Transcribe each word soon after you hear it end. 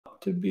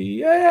about to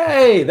be.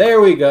 Hey,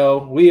 there we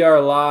go. We are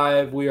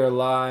live. We are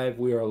live.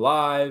 We are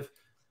live.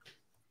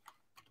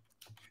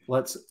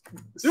 Let's.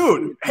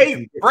 Dude,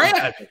 hey,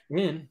 Brad.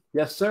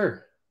 Yes,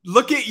 sir.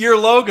 Look at your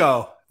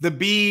logo. The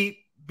B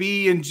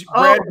and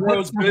Brad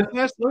Grows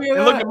Business.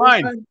 Look at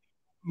mine.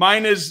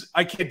 Mine is,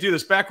 I can't do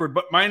this backward,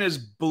 but mine is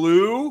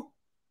Blue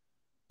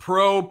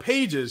Pro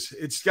Pages.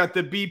 It's got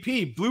the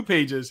BP, Blue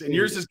Pages, and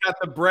yours has got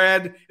the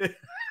Brad.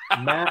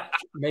 Match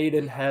made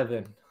in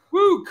heaven.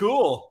 Woo,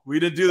 cool.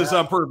 We didn't do this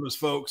on purpose,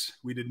 folks.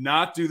 We did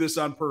not do this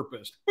on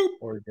purpose. Boop.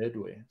 Or did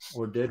we?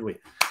 Or did we?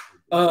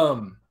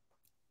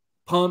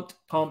 Pumped.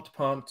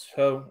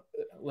 So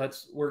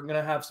we're going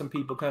to have some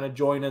people kind of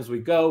join as we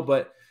go.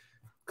 But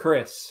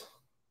Chris,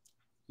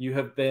 you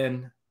have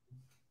been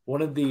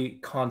one of the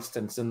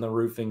constants in the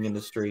roofing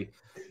industry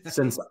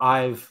since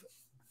I've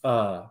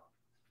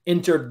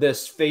entered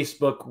this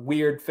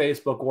weird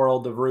Facebook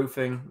world of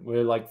roofing.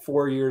 We're like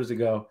 4 years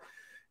ago.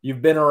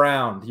 You've been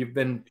around, you've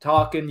been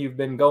talking, you've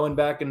been going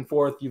back and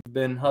forth, you've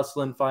been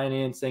hustling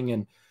financing.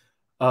 And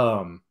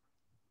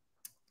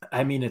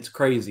I mean, it's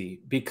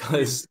crazy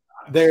because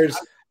there's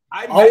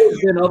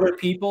always been other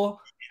people.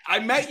 I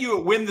met you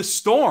at Win the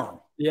Storm.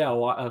 Yeah,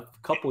 well, a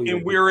couple years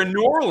and we were in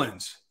New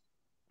Orleans.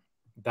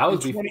 That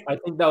was I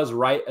think that was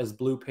right as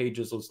Blue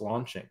Pages was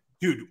launching.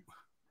 Dude,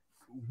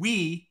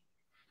 we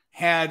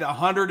had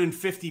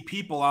 150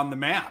 people on the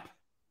map.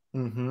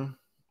 Mm-hmm.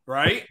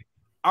 Right?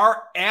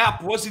 Our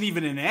app wasn't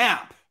even an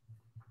app.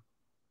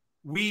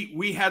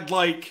 We had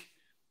like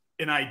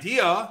an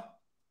idea,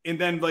 and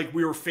then like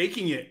we were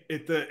faking it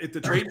at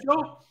the trade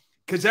show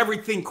because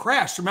everything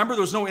crashed. Remember, there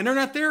was no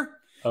internet there.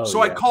 Oh,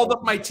 so yeah. I called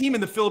up my team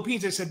in the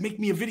Philippines. I said, "Make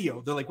me a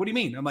video." They're like, "What do you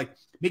mean?" I'm like,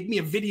 "Make me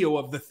a video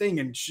of the thing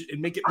and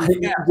make it."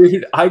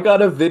 Dude, I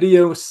got a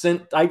video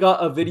sent. I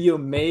got a video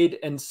made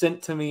and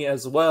sent to me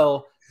as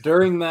well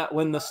during that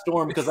Win the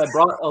Storm because I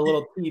brought a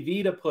little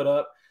TV to put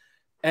up.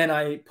 And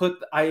I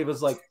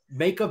was like,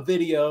 make a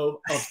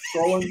video of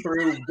scrolling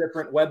through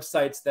different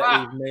websites that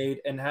we've made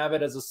and have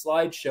it as a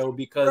slideshow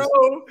because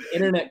the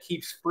internet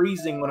keeps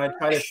freezing when I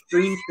try to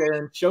screen share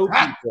and show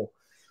people.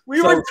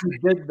 We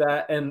did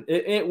that, and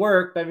it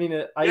worked. I mean,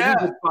 I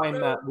need to find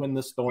that Win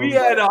the Storm. We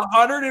had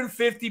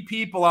 150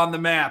 people on the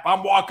map.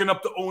 I'm walking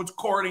up to Owens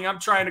Corning. I'm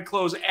trying to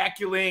close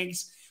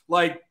AccuLinks.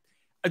 Like,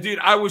 dude,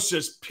 I was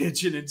just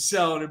pitching and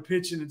selling and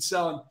pitching and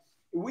selling.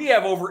 We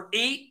have over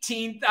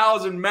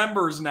 18,000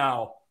 members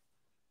now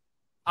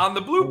on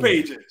the Blue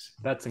Pages.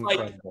 That's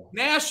incredible. Like,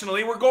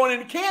 nationally, we're going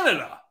into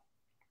Canada.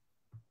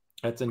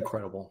 That's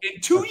incredible.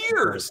 In 2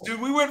 years, dude,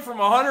 we went from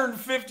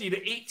 150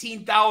 to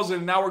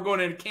 18,000. Now we're going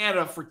into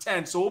Canada for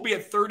 10. So we'll be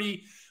at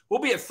 30. We'll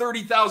be at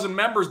 30,000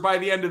 members by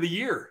the end of the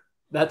year.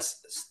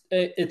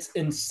 It's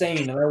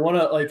insane, and I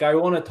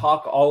want to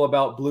talk all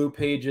about Blue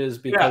Pages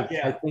because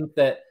I think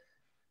that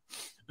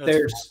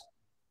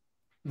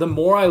the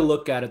more I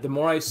look at it, the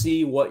more I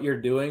see what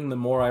you're doing, the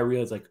more I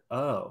realize, like,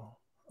 oh,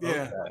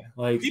 yeah, okay.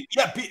 Like,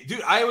 yeah,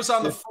 dude, I was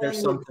on the phone. There's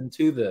something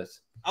to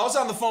this. I was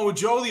on the phone with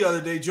Joe the other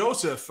day,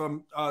 Joseph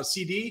from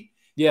CD.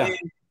 Yeah, and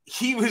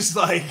he was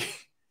like,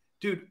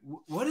 "Dude,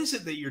 what is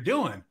it that you're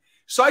doing?"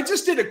 So I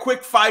just did a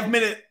quick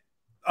 5-minute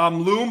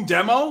Loom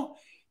demo,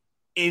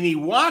 and he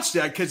watched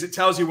that because it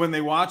tells you when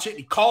they watch it.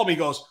 He called me,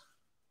 goes,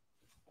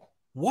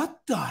 "What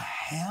the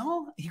hell?"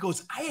 He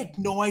goes, "I had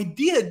no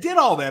idea it did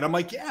all that." I'm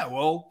like, "Yeah,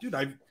 well,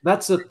 dude,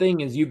 That's the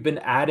thing is you've been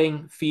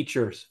adding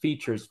features.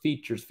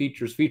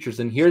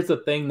 And here's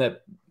the thing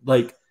that,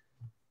 like,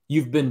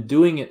 you've been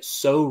doing it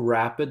so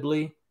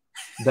rapidly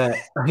that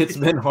it's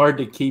been hard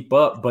to keep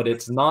up, but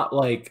it's not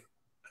like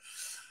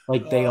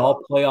they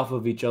all play off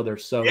of each other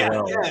so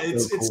well. Yeah,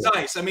 it's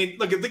nice. I mean,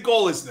 look, the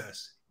goal is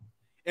this,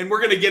 and we're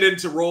going to get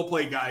into role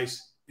play,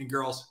 guys and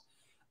girls.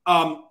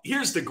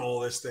 Here's the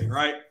goal of this thing,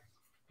 right?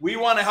 We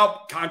want to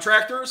help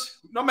contractors,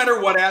 no matter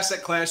what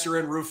asset class you're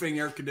in, roofing,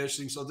 air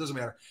conditioning, so it doesn't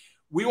matter.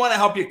 We want to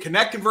help you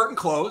connect, convert, and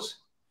close.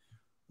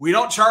 We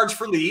don't charge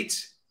for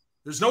leads.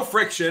 There's no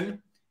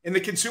friction. And the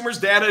consumer's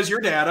data is your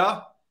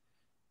data.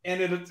 And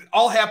it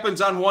all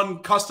happens on one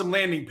custom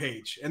landing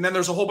page. And then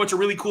there's a whole bunch of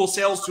really cool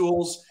sales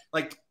tools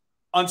like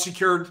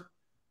unsecured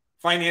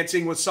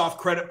financing with soft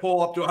credit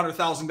pull up to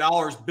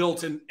 $100,000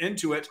 built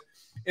into it.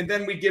 And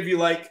then we give you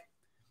like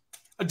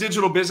a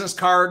digital business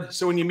card.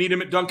 So when you meet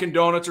them at Dunkin'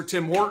 Donuts or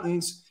Tim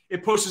Hortons,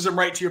 it pushes them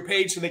right to your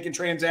page so they can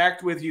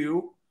transact with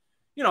you.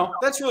 You know,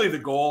 that's really the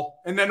goal.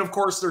 And then, of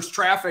course, there's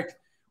traffic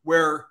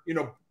where, you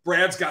know,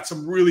 Brad's got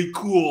some really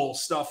cool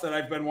stuff that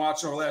I've been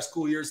watching over the last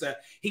cool years that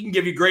he can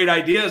give you great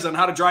ideas on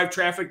how to drive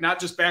traffic, not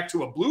just back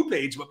to a Blue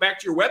Page, but back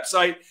to your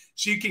website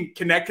so you can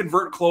connect,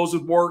 convert, close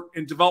with more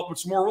and develop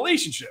some more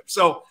relationships.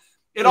 So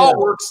it all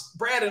works.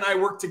 Brad and I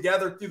work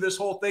together through this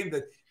whole thing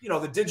that, you know,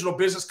 the digital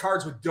business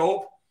cards with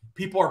dope.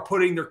 People are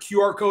putting their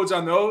QR codes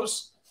on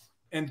those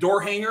and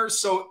door hangers.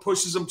 So it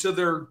pushes them to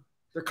their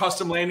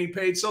custom landing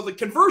page. So the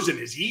conversion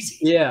is easy.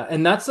 Yeah.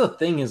 And that's the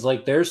thing is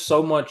like, there's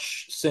so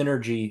much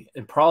synergy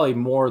and probably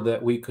more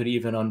that we could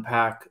even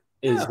unpack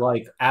is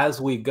like, as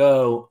we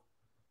go,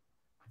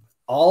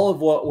 all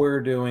of what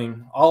we're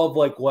doing, all of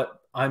like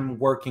what I'm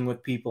working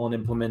with people and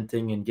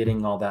implementing and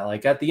getting all that.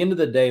 Like at the end of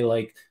the day,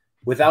 like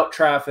without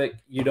traffic,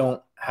 you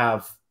don't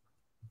have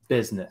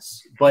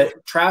business.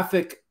 But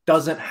traffic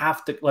doesn't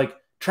have to, like,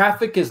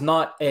 traffic is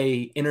not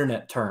a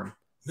internet term.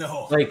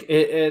 No. Like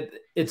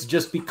it's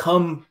just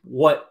become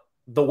what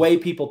the way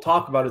people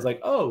talk about is like,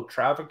 oh,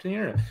 traffic to the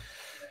internet.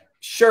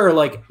 Sure,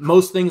 like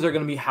most things are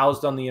going to be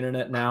housed on the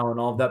internet now and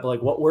all of that, but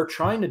like what we're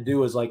trying to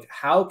do is like,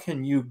 how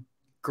can you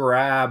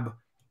grab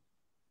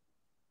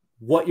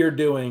what you're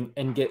doing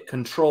and get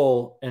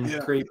control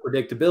and create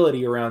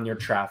predictability around your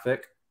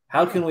traffic?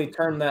 How can we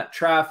turn that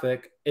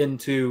traffic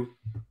into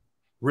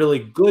really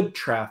good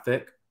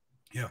traffic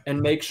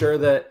and make sure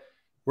that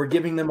we're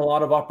giving them a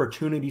lot of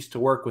opportunities to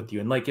work with you?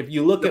 And like, if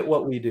you look at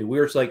what we do,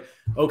 we're just like,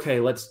 okay,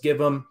 let's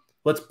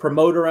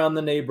promote around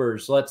the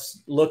neighbors.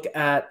 Let's look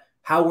at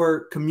how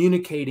we're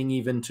communicating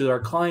even to our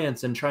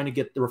clients and trying to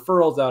get the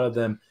referrals out of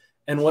them.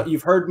 And what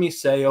you've heard me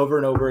say over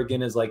and over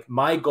again is like,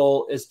 my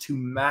goal is to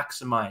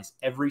maximize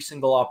every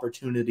single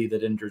opportunity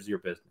that enters your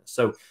business.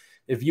 So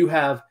if you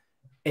have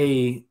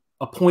a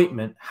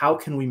appointment, how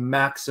can we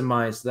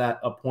maximize that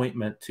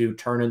appointment to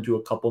turn into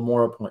a couple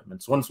more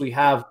appointments? Once we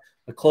have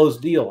a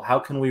closed deal, how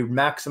can we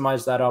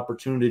maximize that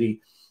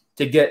opportunity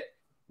to get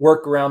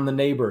work around the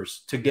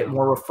neighbors, to get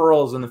more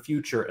referrals in the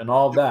future and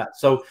all of that?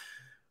 So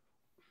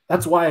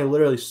that's why I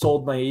literally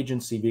sold my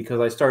agency, because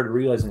I started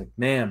realizing,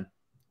 man,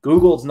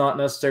 Google's not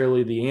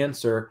necessarily the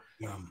answer.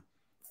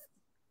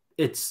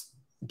 It's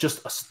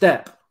just a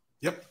step.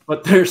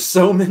 But there's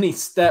so many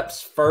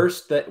steps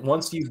first that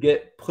once you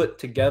get put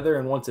together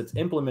and once it's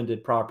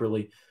implemented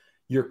properly,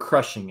 you're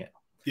crushing it.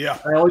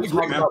 I always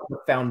talk about the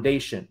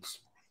foundations.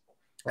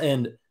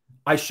 And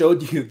I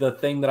showed you the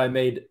thing that I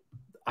made,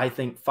 I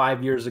think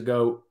 5 years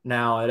ago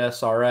now at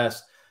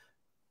SRS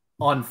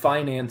on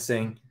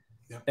financing.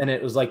 And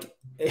it was like,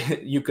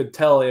 you could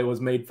tell it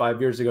was made 5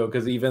 years ago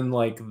because even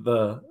like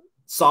the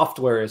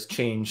software has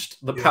changed.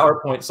 The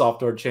PowerPoint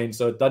software changed.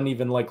 So it doesn't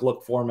even like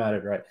look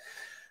formatted right.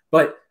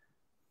 But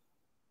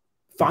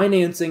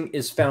financing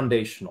is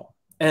foundational.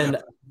 And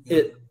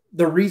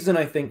the reason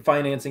I think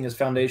financing is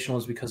foundational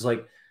is because,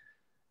 like,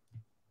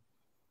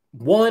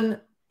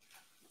 one,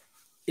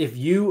 if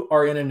you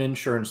are in an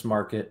insurance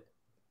market,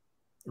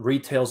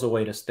 retail's a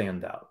way to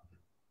stand out.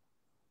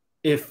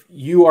 If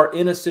you are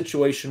in a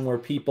situation where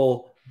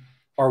people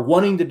are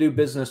wanting to do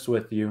business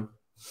with you,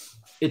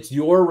 it's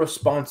your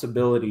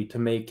responsibility to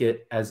make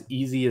it as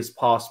easy as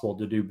possible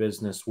to do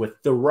business with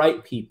the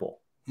right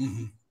people.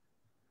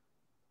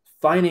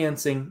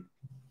 Financing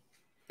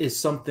is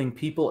something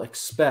people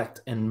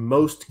expect in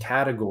most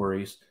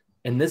categories,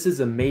 and this is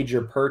a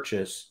major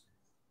purchase,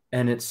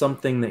 and it's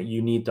something that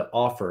you need to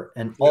offer.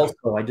 And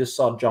also, I just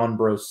saw John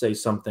Bros say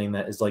something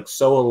that is like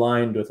so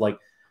aligned with like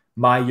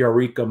my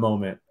eureka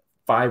moment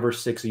 5 or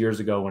 6 years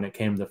ago when it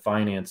came to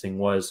financing,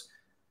 was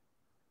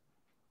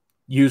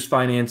use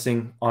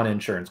financing on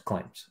insurance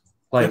claims.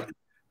 Like,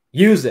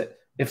 use it.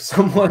 If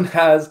someone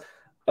has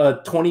a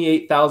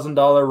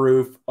 $28,000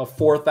 roof, a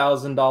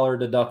 $4,000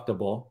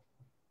 deductible,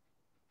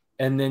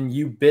 and then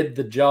you bid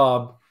the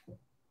job,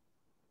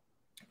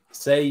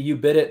 say you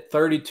bid it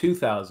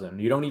 $32,000,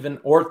 you don't even,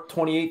 or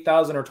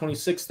 $28,000 or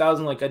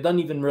 $26,000, like it doesn't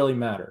even really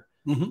matter.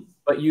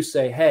 But you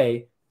say,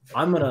 hey,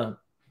 I'm going to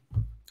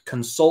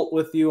consult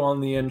with you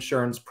on the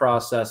insurance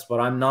process,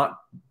 but I'm not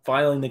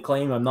filing the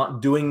claim. I'm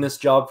not doing this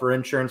job for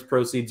insurance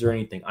proceeds or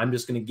anything. I'm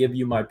just going to give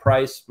you my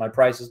price. My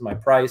price is my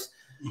price.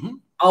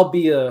 I'll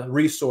be a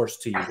resource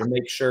to you to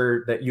make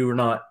sure that you're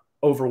not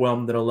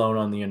overwhelmed and alone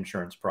on the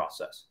insurance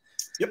process.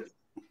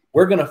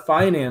 We're going to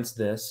finance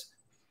this.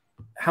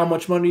 How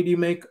much money do you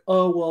make?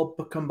 Oh, well,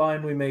 but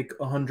combined we make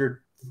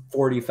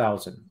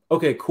 $140,000.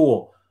 Okay,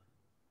 cool.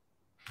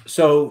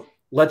 So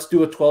let's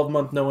do a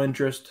 12-month no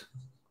interest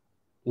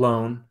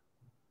loan.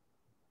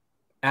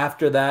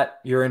 After that,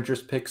 your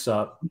interest picks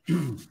up.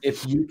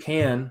 If you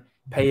can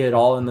pay it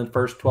all in the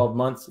first 12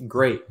 months,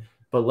 great.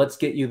 But let's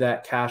get you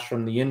that cash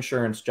from the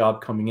insurance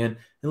job coming in.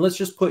 And let's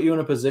just put you in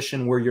a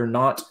position where you're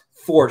not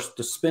forced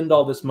to spend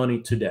all this money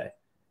today.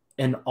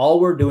 And all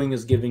we're doing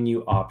is giving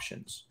you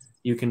options.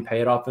 You can pay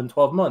it off in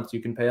 12 months.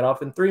 You can pay it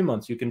off in 3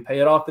 months. You can pay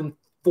it off in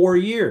 4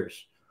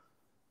 years.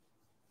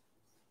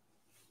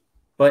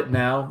 But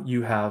now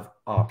you have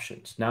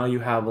options. Now you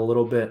have a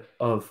little bit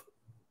of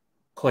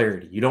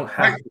clarity. You don't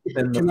have to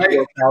spend the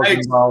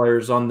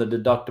 $4,000 on the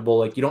deductible.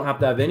 Like, you don't have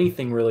to have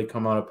anything really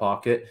come out of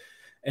pocket.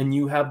 And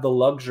you have the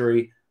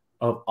luxury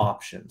of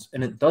options.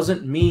 And it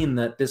doesn't mean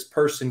that this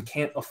person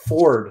can't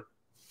afford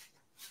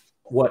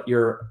what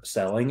you're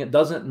selling. It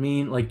doesn't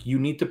mean, like, you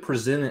need to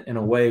present it in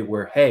a way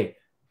where, hey,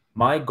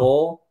 my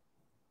goal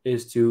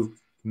is to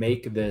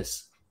make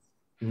this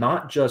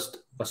not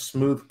just a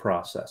smooth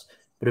process,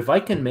 but if I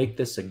can make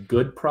this a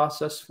good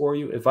process for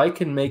you, if I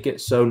can make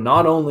it so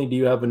not only do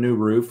you have a new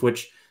roof,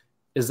 which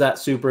is that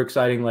super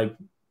exciting, like,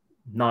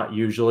 not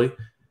usually,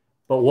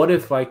 but what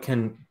if I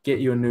can get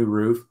you a new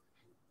roof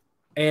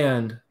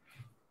and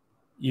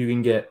you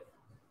can get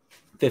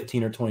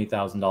 $15,000 or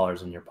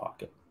 $20,000 in your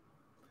pocket?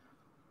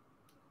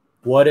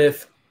 What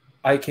if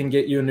I can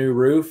get you a new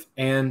roof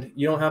and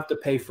you don't have to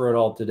pay for it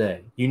all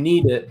today. You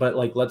need it, but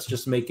like, let's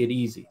just make it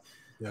easy.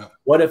 Yeah.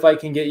 What if I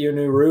can get you a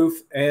new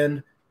roof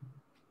and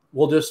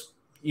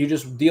you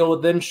just deal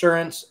with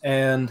insurance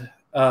and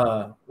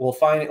we'll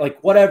find it,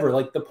 like whatever.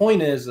 Like the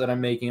point is that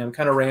I'm making, I'm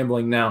kind of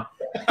rambling now,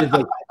 is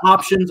like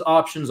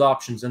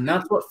options. And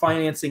that's what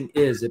financing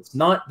is. It's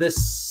not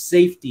this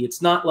safety.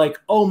 It's not like,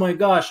 oh my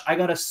gosh, I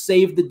got to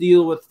save the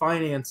deal with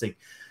financing.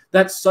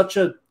 That's such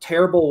a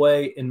terrible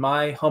way, in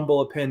my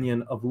humble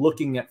opinion, of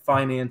looking at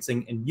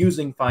financing and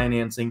using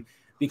financing,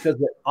 because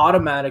it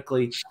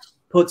automatically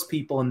puts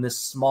people in this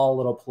small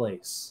little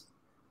place.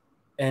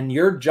 And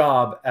your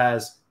job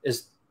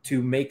is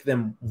to make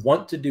them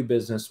want to do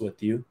business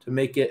with you, to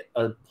make it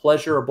a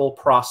pleasurable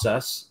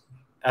process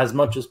as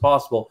much as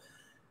possible.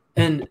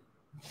 And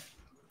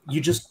you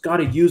just got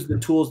to use the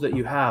tools that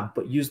you have,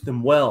 but use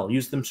them well,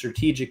 use them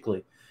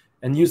strategically,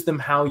 and use them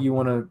how you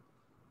want to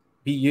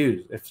be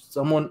used. If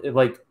someone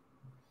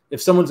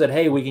said,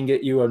 hey, we can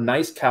get you a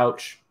nice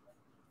couch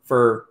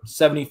for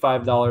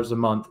 $75 a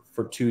month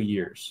for 2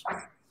 years.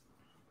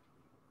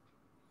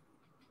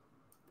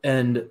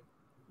 And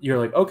you're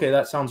like, okay,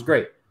 that sounds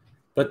great.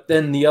 But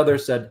then the other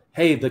said,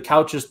 hey, the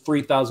couch is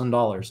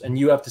 $3,000. And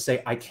you have to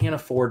say, I can't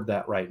afford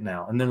that right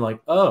now. And then like,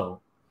 oh,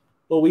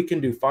 well, we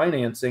can do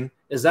financing.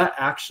 Is that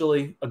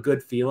actually a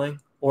good feeling?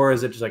 Or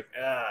is it just like,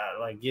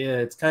 yeah,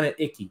 it's kind of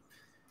icky.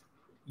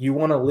 You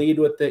want to lead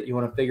with it. You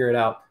want to figure it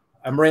out.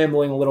 I'm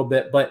rambling a little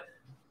bit, but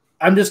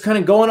I'm just kind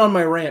of going on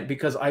my rant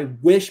because I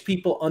wish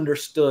people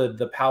understood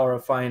the power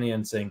of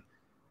financing.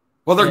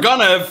 Well, they're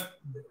gonna.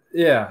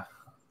 Yeah.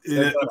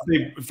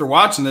 If they're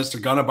watching this, they're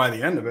gonna by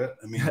the end of it.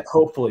 I mean,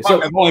 hopefully.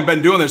 So I've only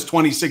been doing this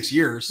 26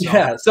 years. So.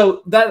 Yeah.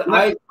 So that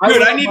I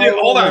need to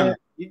hold on.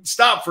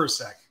 Stop for a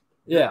sec.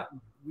 Yeah.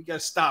 We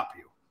gotta stop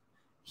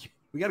you.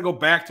 We gotta go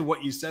back to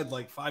what you said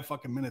like 5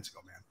 fucking minutes ago,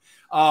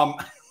 man.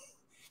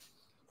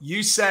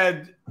 You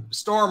said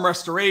storm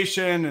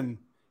restoration, and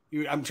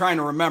I'm trying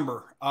to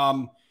remember.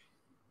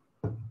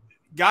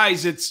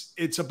 Guys,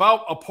 it's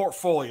about a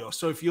portfolio.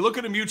 So if you look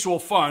at a mutual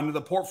fund,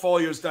 the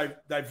portfolio is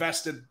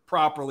divested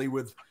properly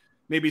with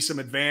maybe some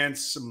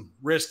advanced, some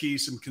risky,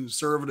 some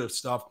conservative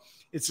stuff.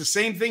 It's the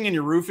same thing in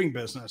your roofing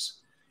business.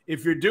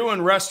 If you're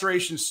doing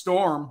restoration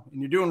storm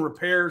and you're doing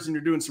repairs and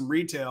you're doing some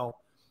retail,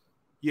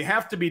 you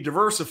have to be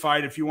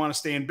diversified if you want to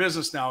stay in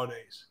business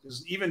nowadays.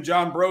 Because even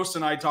John Brost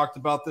and I talked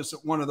about this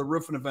at one of the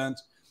roofing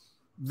events.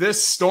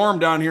 This storm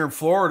down here in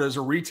Florida is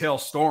a retail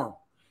storm.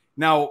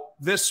 Now,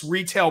 this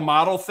retail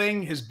model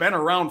thing has been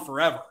around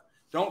forever.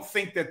 Don't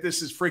think that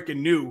this is freaking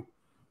new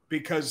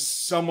because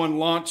someone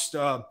launched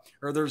or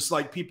there's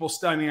like people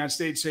standing on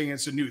stage saying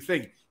it's a new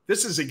thing.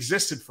 This has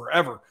existed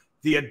forever.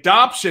 The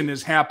adoption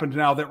has happened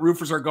now that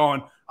roofers are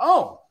going,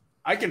 oh,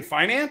 I can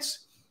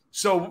finance?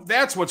 So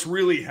that's what's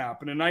really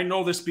happened. And I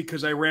know this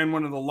because I ran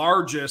one of the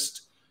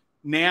largest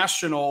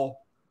national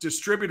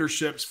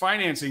distributorships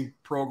financing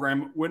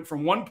program. Went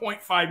from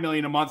 1.5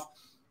 million a month,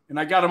 and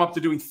I got them up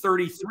to doing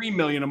 33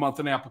 million a month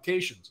in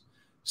applications.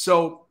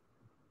 So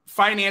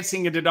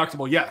financing a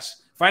deductible,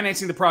 yes.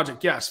 Financing the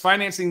project, yes.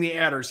 Financing the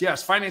adders,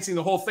 yes. Financing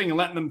the whole thing and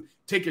letting them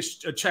take a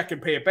check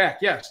and pay it back,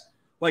 yes.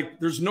 Like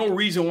there's no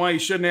reason why you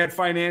shouldn't add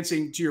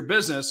financing to your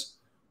business,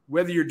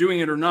 whether you're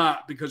doing it or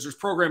not, because there's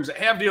programs that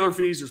have dealer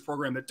fees, there's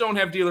programs that don't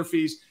have dealer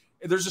fees.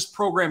 There's just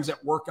programs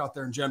that work out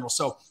there in general.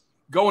 So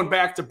going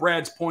back to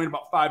Brad's point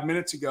about 5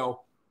 minutes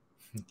ago,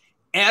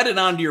 add it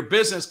onto your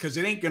business because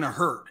it ain't going to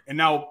hurt. And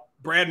now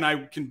Brad and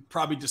I can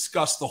probably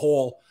discuss the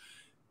whole,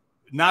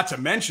 not to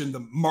mention the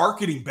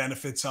marketing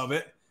benefits of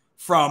it,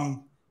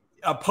 from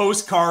a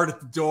postcard at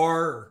the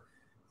door, or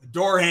a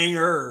door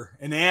hanger, or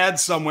an ad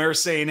somewhere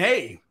saying,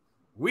 hey,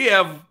 we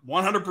have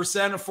 100%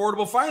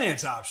 affordable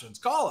finance options.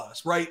 Call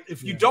us, right?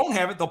 If you don't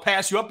have it, they'll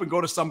pass you up and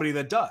go to somebody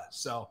that does.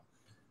 So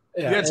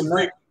you had some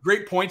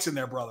great points in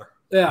there, brother.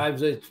 Yeah,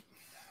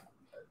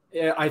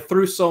 I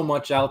threw so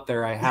much out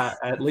there. I had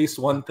at least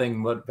one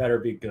thing, but better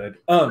be good.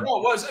 No,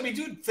 it was. I mean,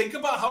 dude, think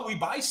about how we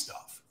buy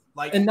stuff.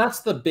 Like, and that's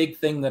the big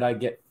thing that I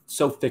get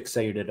so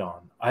fixated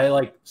on. I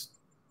like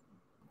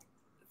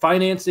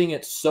financing.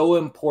 It's so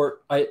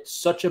important. It's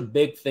such a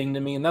big thing to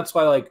me, and that's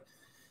why like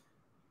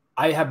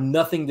I have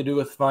nothing to do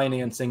with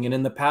financing. And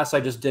in the past, I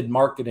just did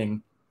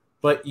marketing.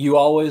 But you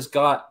always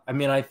got. I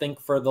mean, I think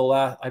for the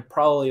last, I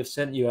probably have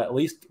sent you at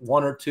least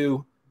 1 or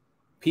 2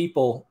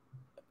 people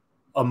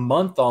a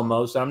month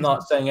almost. I'm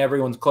not saying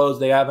everyone's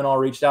closed. They haven't all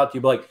reached out to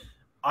you, but like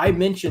I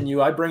mention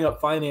you, I bring up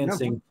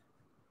financing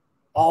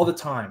all the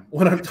time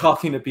when I'm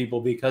talking to people,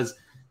 because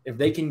if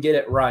they can get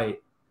it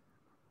right,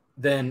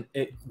 then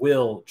it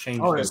will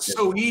change. Oh, it's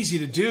so easy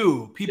to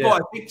do. People, I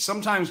think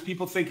sometimes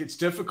people think it's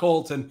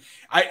difficult, and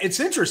it's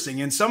interesting.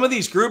 In some of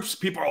these groups,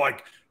 people are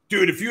like,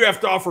 dude, if you have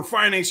to offer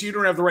finance, you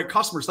don't have the right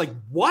customers. Like,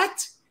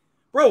 what?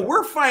 Bro,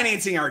 we're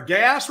financing our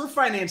gas. We're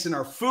financing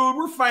our food.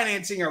 We're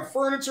financing our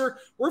furniture.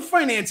 We're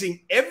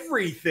financing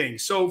everything.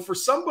 So for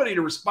somebody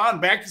to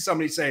respond back to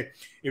somebody and say,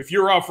 if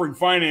you're offering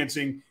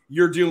financing,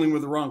 you're dealing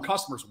with the wrong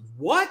customers.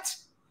 What?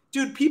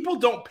 Dude, people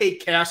don't pay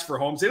cash for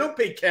homes. They don't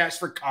pay cash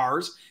for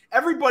cars.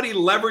 Everybody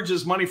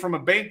leverages money from a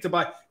bank to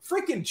buy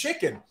freaking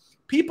chicken.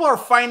 People are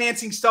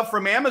financing stuff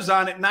from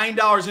Amazon at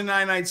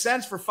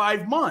 $9.99 for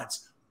 5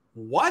 months.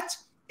 What?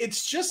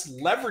 It's just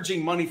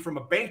leveraging money from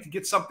a bank to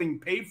get something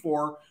paid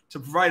for to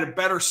provide a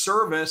better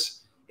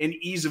service and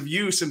ease of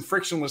use and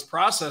frictionless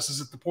processes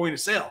at the point of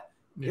sale.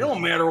 It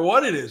don't matter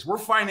what it is. We're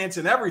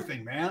financing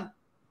everything, man.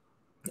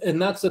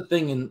 And that's the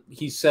thing. And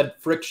he said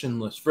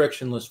frictionless,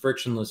 frictionless,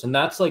 frictionless. And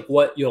that's like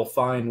what you'll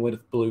find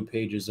with Blue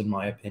Pages, in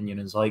my opinion,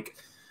 is like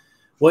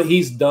what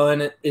he's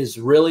done is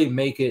really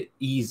make it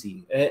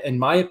easy. In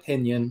my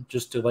opinion,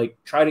 just to like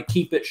try to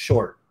keep it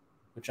short,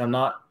 which I'm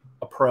not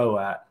a pro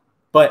at,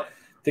 but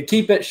to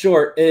keep it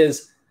short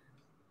is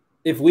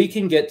if we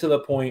can get to the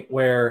point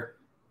where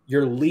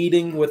you're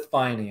leading with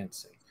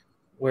financing,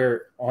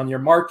 where on your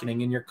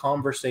marketing and your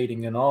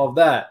conversating and all of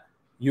that,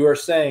 you are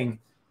saying,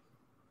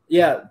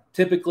 yeah,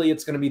 typically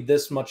it's going to be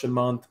this much a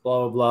month,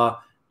 blah, blah, blah,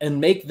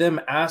 and make them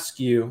ask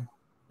you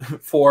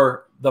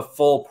for the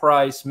full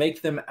price.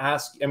 Make them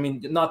ask, I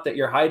mean, not that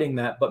you're hiding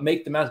that, but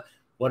make them ask,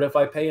 what if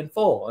I pay in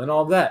full and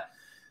all that?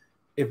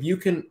 If you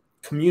can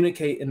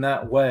communicate in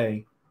that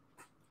way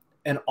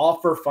and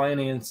offer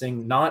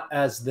financing, not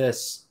as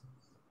this,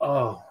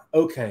 oh,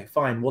 okay,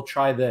 fine, we'll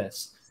try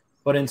this,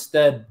 but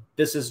instead,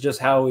 this is just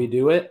how we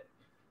do it,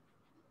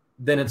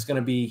 then it's going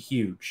to be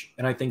huge.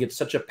 And I think it's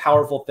such a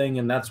powerful thing,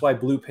 and that's why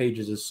Blue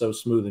Pages is so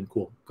smooth and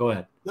cool. Go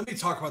ahead. Let me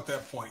talk about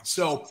that point.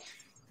 So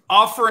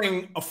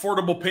offering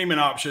affordable payment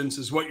options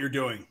is what you're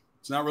doing.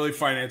 It's not really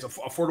finance,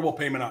 affordable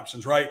payment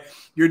options, right?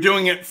 You're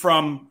doing it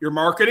from your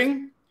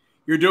marketing.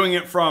 You're doing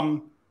it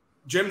from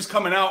Jim's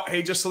coming out.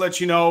 Hey, just to let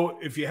you know,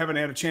 if you haven't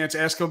had a chance,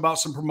 ask him about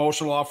some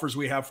promotional offers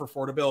we have for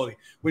affordability.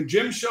 When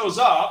Jim shows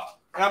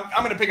up, and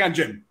I'm going to pick on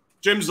Jim.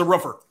 Jim's the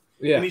roofer.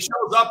 Yeah. And he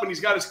shows up and he's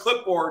got his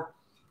clipboard.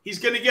 He's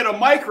going to get a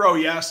micro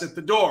yes at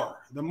the door.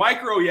 The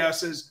micro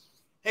yes is,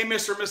 hey,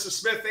 Mr. and Mrs.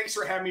 Smith, thanks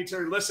for having me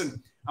today.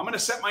 Listen, I'm going to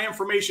set my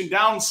information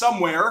down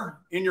somewhere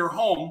in your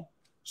home.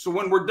 So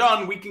when we're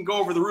done, we can go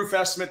over the roof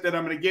estimate that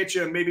I'm going to get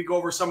you and maybe go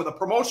over some of the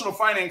promotional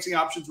financing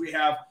options we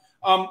have.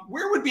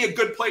 Where would be a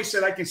good place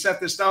that I can set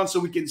this down so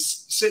we can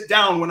sit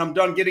down when I'm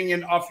done getting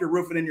in off your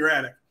roof and in your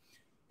attic?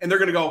 And they're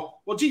going to go,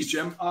 well, geez,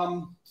 Jim,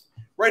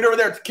 right over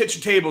there at the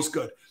kitchen table is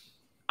good.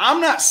 I'm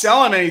not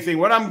selling anything.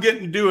 What I'm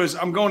getting to do is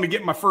I'm going to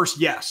get my first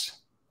yes.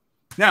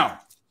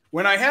 Now,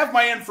 when I have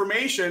my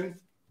information,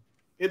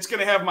 it's going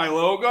to have my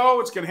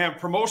logo. It's going to have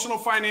promotional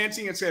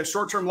financing. It's going to have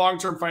short-term,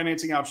 long-term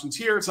financing options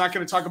here. It's not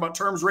going to talk about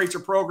terms, rates, or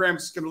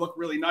programs. It's going to look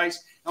really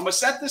nice. I'm going to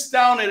set this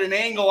down at an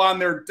angle on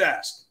their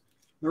desk.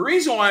 The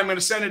reason why I'm going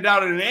to send it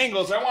down at an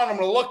angle is I want them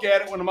to look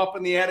at it when I'm up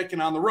in the attic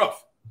and on the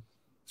roof.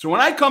 So when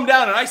I come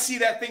down and I see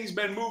that thing's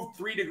been moved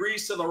 3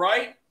 degrees to the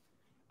right,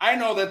 I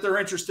know that they're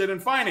interested in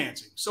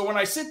financing. So when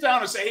I sit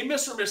down and say, hey,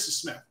 Mr. and Mrs.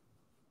 Smith,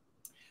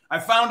 I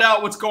found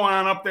out what's going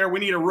on up there.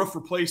 We need a roof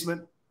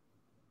replacement.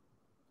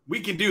 We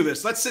can do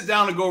this. Let's sit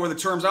down and go over the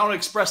terms. I want to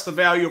express the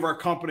value of our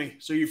company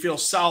so you feel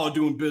solid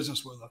doing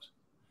business with us.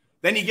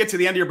 Then you get to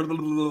the end of your blah, blah,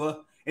 blah,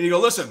 blah, and you go,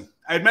 listen,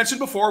 I had mentioned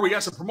before, we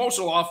got some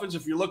promotional offers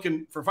if you're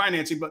looking for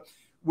financing, but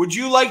would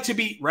you like to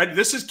be, right?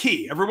 This is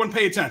key. Everyone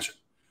pay attention.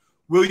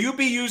 Will you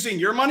be using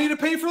your money to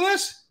pay for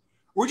this?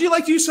 Or would you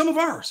like to use some of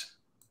ours?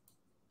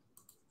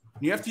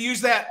 You have to use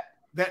that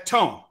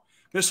tone.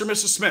 Mr. and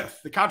Mrs.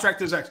 Smith, the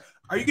contract is X.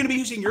 Are you going to be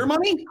using your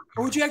money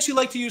or would you actually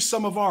like to use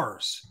some of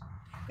ours?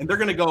 And they're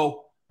going to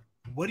go,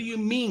 what do you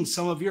mean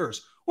some of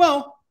yours?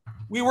 Well,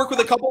 we work with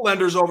a couple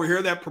lenders over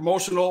here that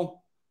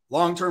promotional,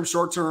 long-term,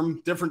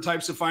 short-term, different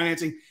types of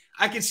financing.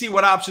 I can see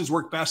what options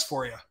work best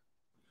for you.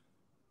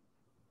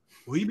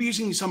 Will you be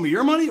using some of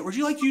your money or would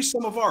you like to use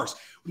some of ours?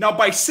 Now,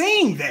 by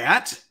saying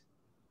that,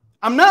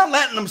 I'm not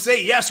letting them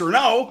say yes or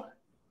no.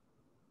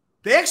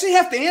 They actually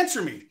have to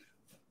answer me.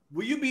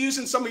 Will you be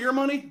using some of your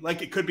money?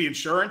 Like it could be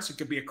insurance. It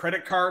could be a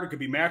credit card. It could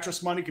be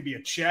mattress money. It could be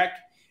a check.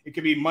 It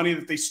could be money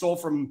that they stole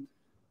from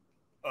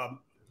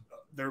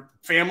their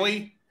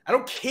family. I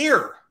don't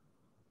care.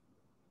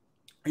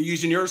 Are you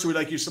using yours or would you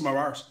like to use some of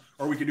ours?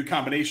 Or we could do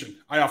combination.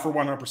 I offer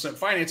 100%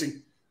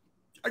 financing.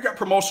 I got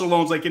promotional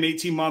loans like an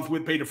 18-month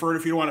with pay deferred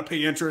if you don't want to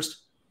pay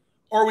interest.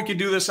 Or we could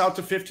do this out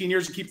to 15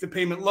 years and keep the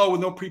payment low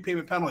with no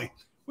prepayment penalty.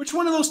 Which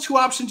one of those two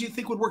options do you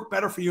think would work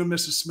better for you and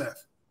Mrs.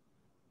 Smith?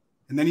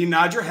 And then you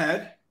nod your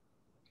head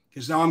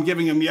because now I'm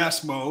giving them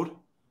yes mode.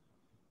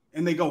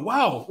 And they go,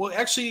 wow, well,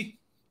 actually,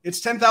 it's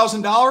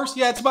 $10,000.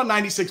 Yeah, it's about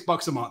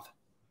 $96 a month.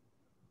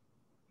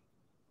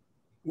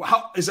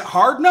 Wow, is it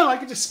hard? No, I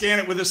can just scan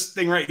it with this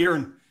thing right here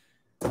and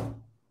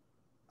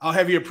I'll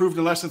have you approved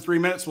in less than 3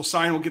 minutes. We'll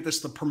sign. We'll get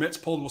the permits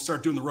pulled. We'll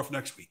start doing the roof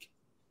next week.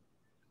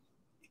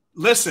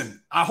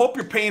 Listen, I hope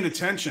you're paying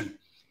attention.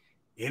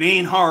 It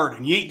ain't hard,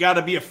 and you ain't got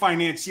to be a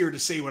financier to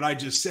say what I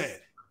just said.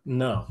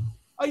 No.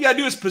 All you got to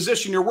do is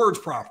position your words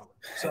properly.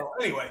 So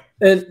anyway.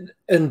 And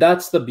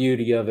that's the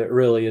beauty of it,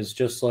 really, is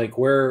just like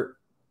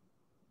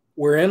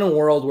we're in a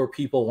world where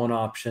people want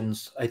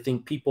options. I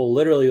think people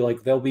literally,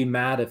 like, they'll be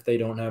mad if they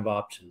don't have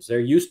options. There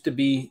used to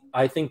be,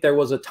 I think there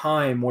was a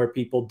time where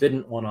people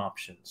didn't want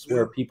options,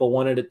 where people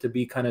wanted it to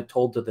be kind of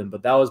told to them.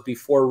 But that was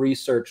before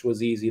research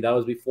was easy. That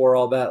was before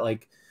all that.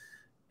 Like,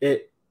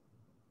 it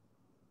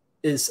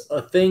is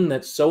a thing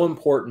that's so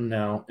important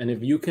now. And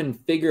if you can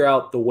figure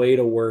out the way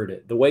to word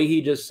it, the way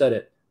he just said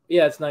it,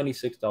 yeah, it's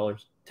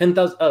 $96.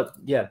 10,000.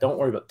 Yeah, don't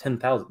worry about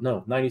 10,000.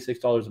 No,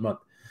 $96 a month.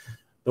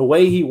 The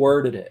way he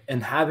worded it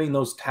and having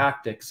those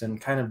tactics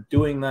and kind of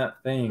doing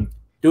that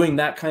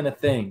kind of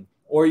thing,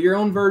 or your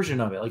own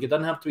version of it. Like, it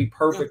doesn't have to be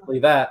perfectly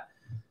that.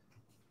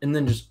 And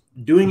then just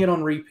doing it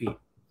on repeat.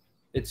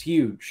 It's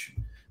huge,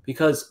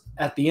 because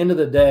at the end of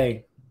the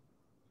day,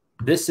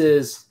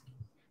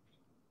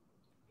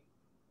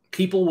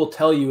 people will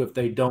tell you if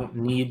they don't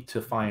need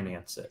to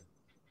finance it.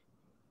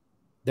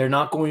 They're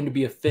not going to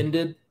be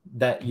offended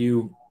that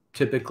you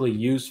typically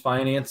use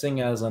financing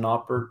as an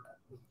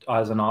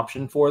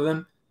option for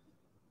them.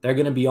 They're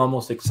going to be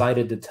almost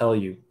excited to tell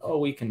you, oh,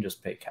 we can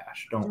just pay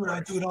cash. Don't worry. I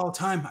do it all the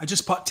time. I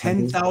just bought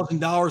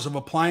 $10,000 of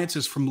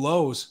appliances from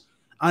Lowe's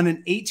on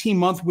an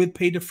 18-month with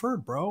pay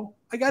deferred, bro.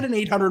 I got an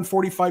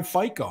 845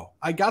 FICO.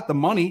 I got the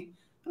money.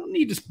 I don't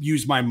need to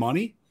use my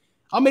money.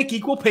 I'll make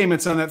equal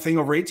payments on that thing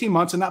over 18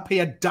 months and not pay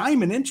a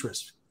dime in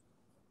interest.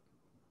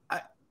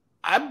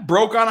 I'm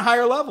broke on a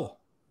higher level.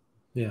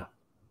 Yeah.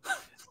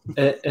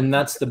 And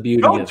that's the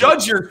beauty. Don't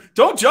judge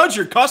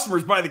your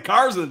customers by the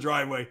cars in the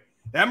driveway.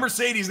 That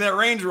Mercedes, that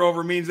Range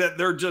Rover means that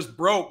they're just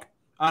broke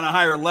on a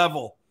higher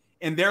level,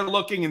 and they're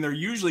looking, and they're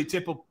usually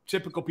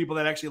typical people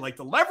that actually like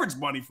to leverage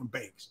money from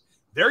banks.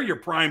 They're your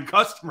prime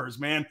customers,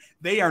 man.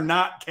 They are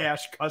not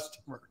cash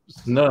customers.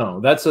 No,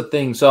 that's the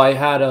thing. So I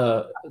had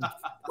a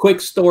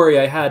quick story.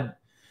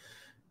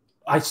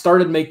 I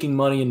started making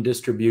money in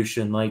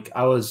distribution. Like,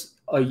 I was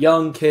a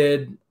young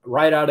kid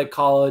right out of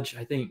college,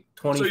 I think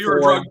 24.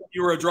 So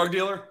you were a drug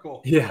dealer?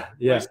 Cool. Yeah.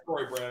 Nice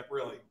story, Brad.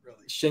 Really.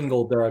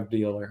 Shingle drug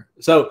dealer.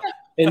 So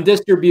in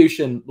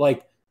distribution,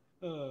 like,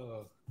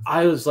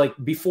 I was like,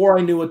 before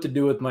I knew what to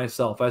do with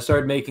myself, I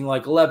started making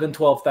like 11,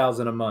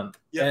 12,000 a month.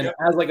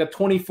 As like a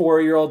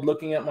 24-year-old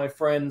looking at my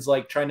friends,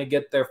 like trying to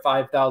get their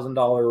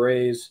 $5,000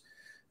 raise,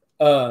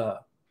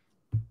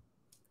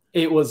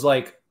 it was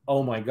like,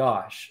 oh my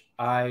gosh,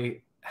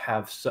 I'm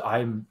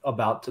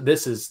about to,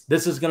 this is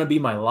going to be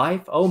my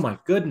life. Oh my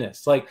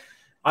goodness. Like,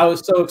 I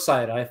was so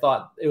excited. I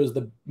thought it was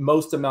the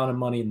most amount of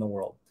money in the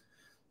world.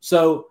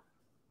 So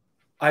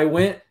I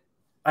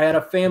had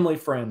a family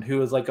friend who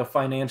was like a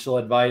financial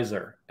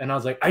advisor. And I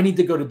was like, I need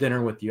to go to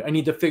dinner with you. I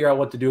need to figure out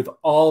what to do with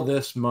all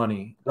this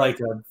money, like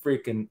a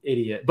freaking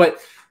idiot. But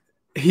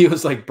he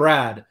was like,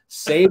 Brad,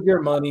 save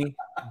your money.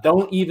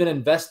 Don't even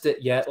invest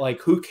it yet.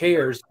 Like, who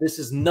cares? This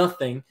is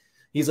nothing.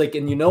 He's like,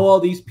 and you know, all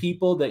these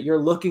people that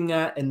you're looking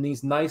at in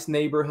these nice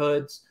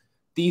neighborhoods,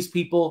 these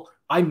people,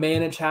 I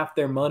manage half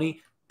their money.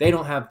 They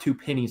don't have 2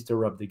 pennies to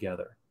rub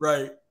together.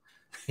 Right.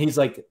 He's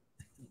like,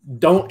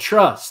 don't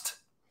trust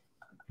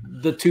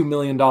the $2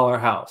 million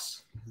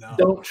house. No.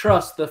 Don't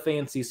trust the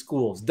fancy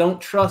schools. Don't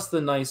trust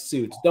the nice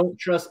suits. Don't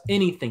trust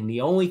anything.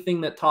 The only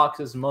thing that talks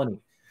is money.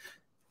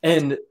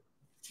 And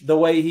the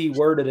way he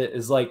worded it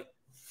is like,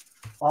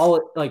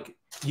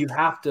 you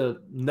have to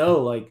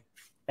know, like,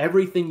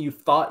 everything you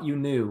thought you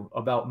knew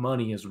about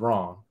money is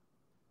wrong.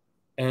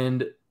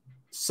 And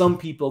some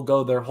people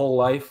go their whole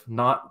life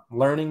not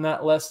learning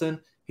that lesson.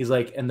 He's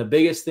like, and the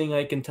biggest thing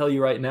I can tell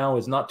you right now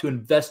is not to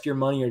invest your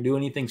money or do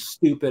anything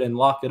stupid and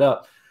lock it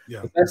up.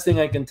 Yeah. The best thing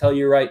I can tell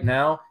you right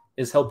now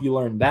is help you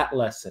learn that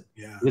lesson.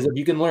 Yeah. Because if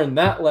you can learn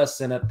that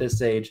lesson at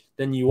this age,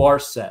 then you are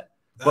set.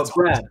 But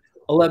Brad,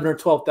 11 or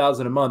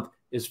 12,000 a month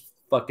is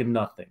fucking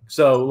nothing.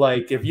 So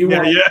like, if you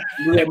want to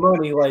get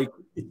money, like,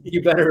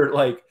 you better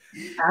like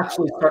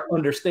actually start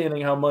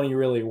understanding how money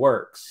really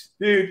works.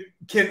 Dude,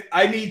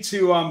 I need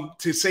to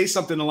say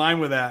something in line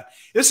with that.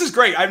 This is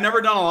great. I've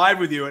never done a live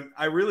with you, and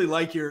I really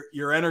like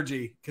your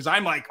energy, because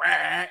I'm like,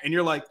 rah, and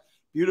you're like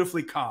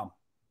beautifully calm.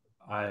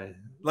 But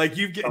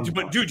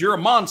dude, you're a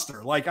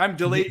monster. Like, I'm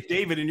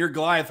David and you're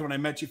Goliath when I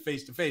met you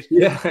face to face.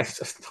 Yeah.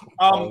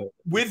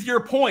 With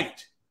your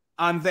point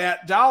on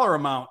that dollar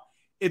amount,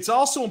 it's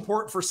also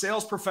important for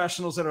sales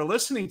professionals that are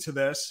listening to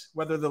this,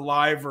 whether they're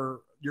live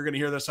or you're going to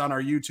hear this on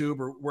our YouTube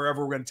or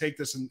wherever we're going to take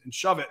this and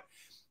shove it.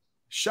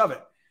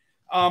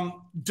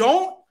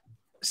 Don't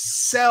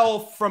sell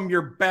from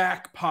your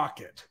back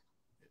pocket.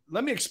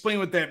 Let me explain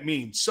what that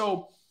means.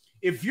 So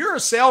if you're a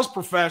sales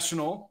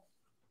professional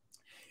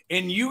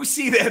and you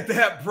see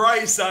that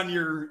price on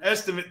your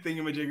estimate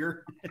thingamajigger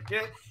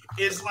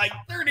is like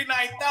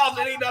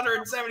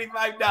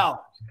 $39,875.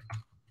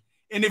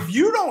 And if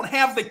you don't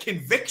have the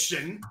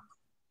conviction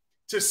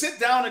to sit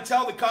down and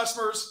tell the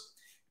customers,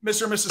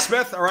 Mr. and Mrs.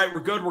 Smith, all right,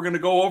 we're good. We're going to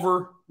go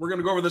over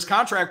this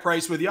contract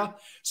price with you.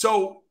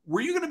 So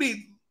were you going to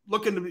be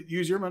looking to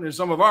use your money or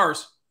some of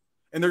ours?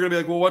 And they're going to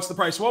be like, well, what's the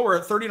price? Well, we're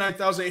at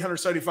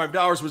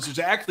 $39,875, which is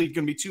actually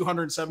going to be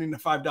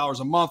 $275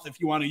 a month if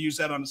you want to use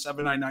that on a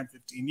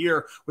 79915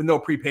 year with no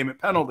prepayment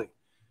penalty.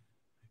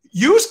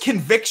 use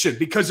conviction,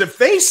 because if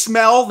they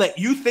smell that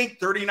you think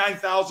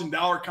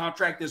 $39,000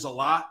 contract is a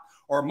lot,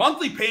 or a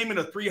monthly payment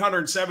of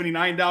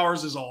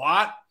 $379 is a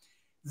lot,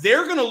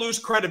 they're going to lose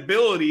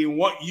credibility in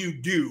what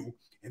you do,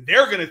 and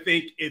they're going to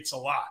think it's a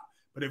lot.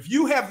 But if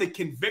you have the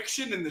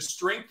conviction and the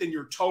strength in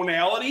your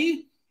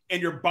tonality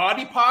and your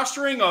body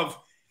posturing of,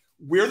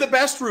 we're the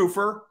best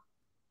roofer,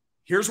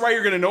 here's why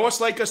you're going to know us,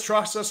 like us,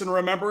 trust us, and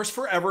remember us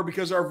forever,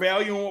 because our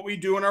value and what we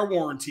do in our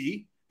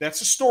warranty.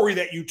 That's a story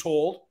that you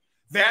told.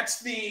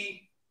 That's the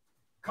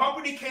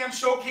company cam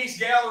showcase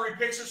gallery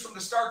pictures from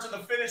the start to the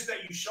finish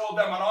that you showed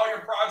them on all your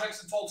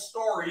projects and told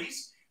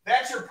stories.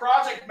 That's your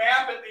project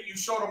map that you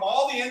showed them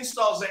all the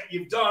installs that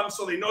you've done,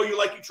 so they know you,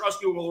 like you,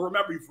 trust you, and will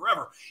remember you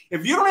forever.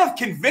 If you don't have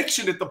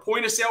conviction at the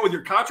point of sale with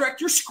your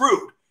contract, you're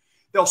screwed.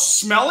 They'll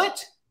smell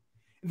it.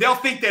 They'll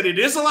think that it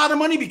is a lot of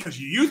money because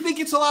you think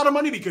it's a lot of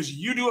money because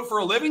you do it for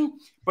a living.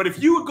 But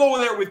if you would go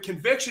there with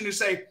conviction and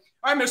say,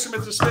 all right, Mr.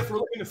 and Mrs. Smith, we're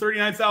looking at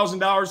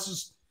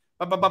 $39,000.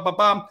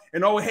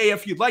 And, oh, hey,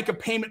 if you'd like a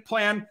payment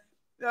plan,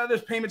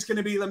 this payment's going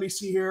to be, let me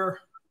see here,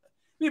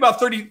 be about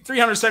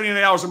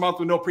 $379 a month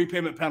with no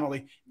prepayment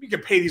penalty. You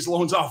can pay these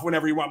loans off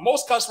whenever you want.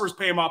 Most customers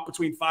pay them off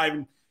between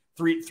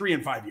 3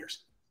 and 5 years.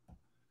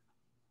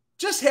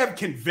 Just have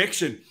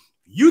conviction.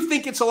 You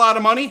think it's a lot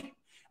of money?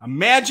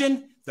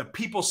 Imagine the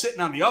people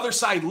sitting on the other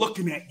side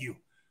looking at you.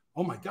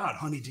 Oh, my God,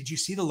 honey, did you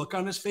see the look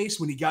on his face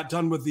when he got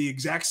done with the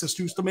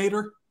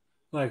Exact-Estimator?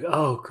 Like,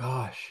 oh,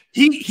 gosh.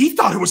 He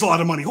thought it was a lot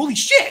of money. Holy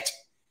shit.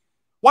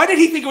 Why did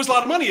he think it was a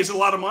lot of money? Is it a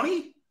lot of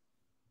money?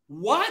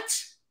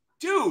 What?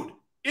 Dude,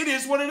 it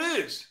is what it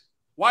is.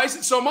 Why is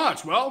it so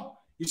much?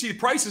 Well, you see the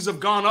prices have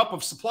gone up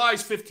of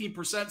supplies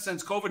 15%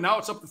 since COVID. Now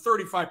it's up to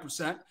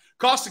 35%.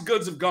 Cost of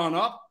goods have gone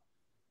up.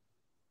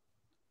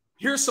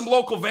 Here's some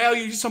local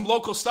value, some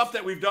local stuff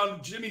that we've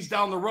done. Jimmy's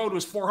down the road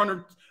was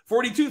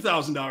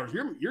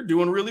 $442,000. You're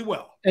doing really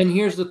well. And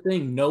here's the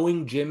thing.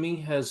 Knowing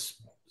Jimmy has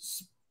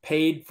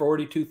paid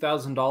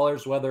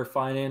 $42,000, whether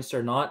financed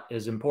or not,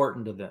 is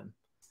important to them.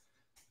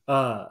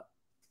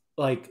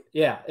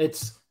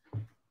 It's,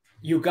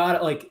 you got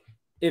it. Like,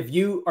 if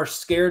you are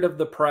scared of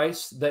the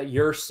price that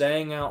you're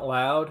saying out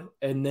loud,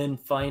 and then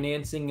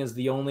financing is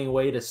the only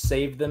way to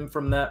save them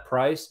from that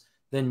price,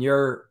 then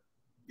you're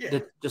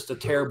just a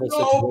terrible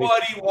situation.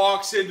 Nobody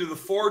walks into the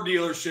Ford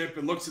dealership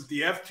and looks at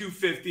the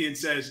F-250 and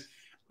says,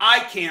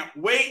 I can't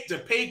wait to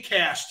pay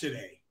cash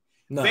today.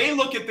 No. They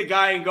look at the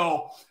guy and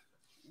go,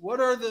 what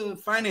are the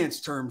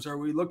finance terms? Are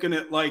we looking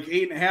at like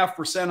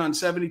 8.5% on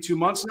 72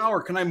 months now?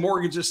 Or can I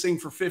mortgage this thing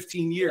for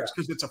 15 years?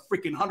 Because it's a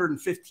freaking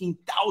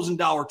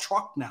 $115,000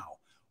 truck now.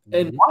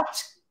 And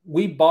what?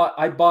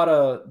 I bought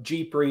a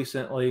Jeep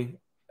recently,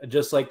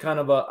 just like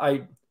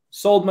I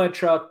sold my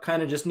truck,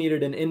 kind of just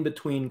needed an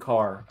in-between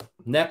car.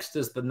 Next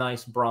is the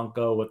nice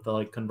Bronco with the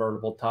like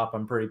convertible top.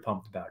 I'm pretty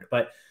pumped about it.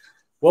 But,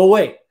 well,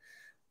 wait.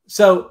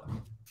 So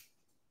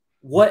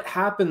what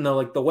happened though?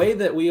 Like, the way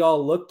that we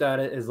all looked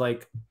at it is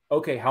like,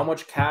 okay, how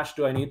much cash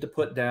do I need to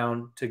put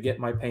down to get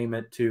my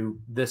payment to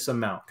this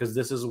amount? Because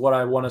this is what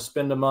I want to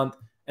spend a month.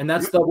 And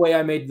that's the way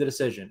I made the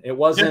decision. It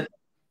wasn't,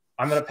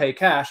 I'm going to pay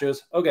cash. It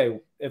was, okay,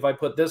 if I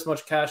put this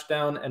much cash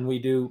down and we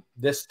do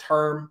this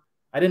term,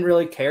 I didn't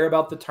really care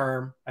about the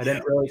term. I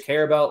didn't really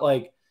care about,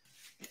 like,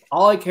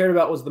 all I cared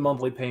about was the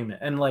monthly payment.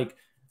 And like,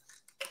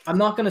 I'm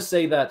not going to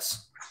say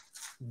that's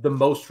the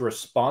most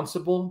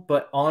responsible,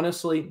 but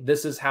honestly,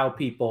 this is how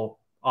people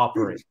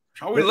operate.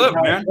 How we live,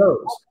 man.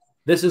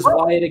 This is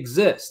why it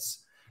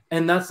exists.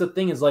 And that's the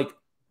thing, is like,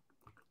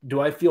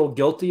 do I feel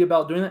guilty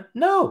about doing that?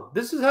 No,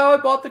 this is how I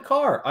bought the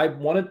car. I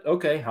wanted,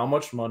 okay, how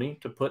much money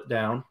to put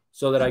down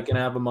so that I can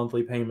have a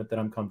monthly payment that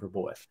I'm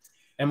comfortable with.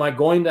 Am I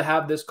going to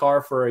have this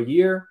car for a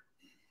year?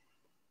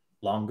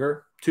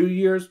 Longer. 2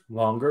 years?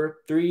 Longer.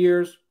 3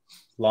 years?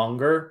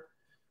 Longer.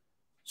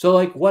 So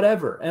like,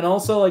 whatever. And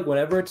also, like,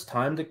 whenever it's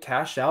time to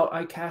cash out,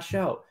 I cash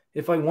out.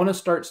 If I want to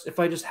start, if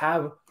I just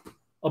have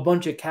a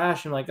bunch of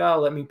cash and like, oh,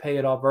 let me pay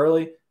it off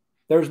early,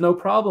 there's no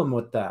problem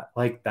with that.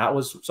 Like, that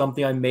was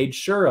something I made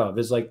sure of,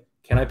 is like,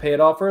 can I pay it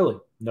off early?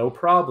 No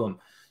problem.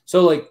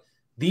 So like,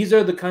 these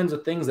are the kinds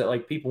of things that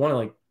like people want to,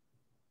 like,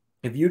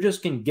 if you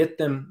just can get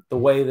them the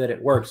way that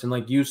it works. And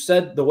like you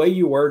said, the way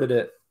you worded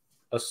it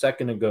a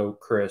second ago,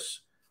 Chris,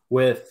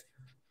 with,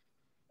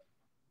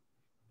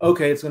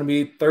 okay, it's going to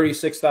be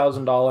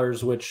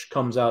 $36,000, which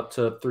comes out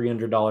to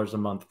 $300 a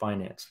month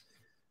financed.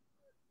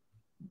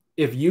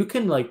 If you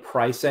can like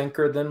price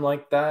anchor them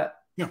like that,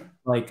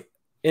 like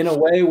in a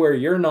way where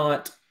you're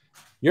not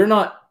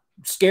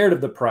scared of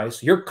the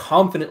price, you're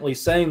confidently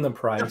saying the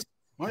price.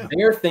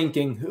 They're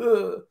thinking,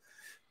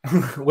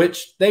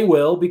 which they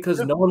will, because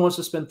no one wants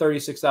to spend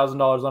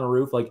 $36,000 on a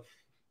roof. Like,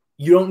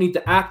 you don't need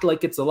to act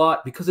like it's a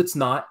lot, because it's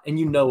not, and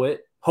you know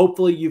it.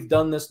 Hopefully you've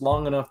done this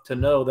long enough to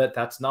know that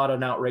that's not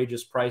an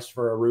outrageous price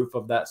for a roof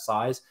of that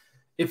size.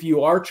 If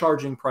you are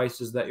charging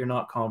prices that you're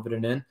not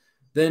confident in,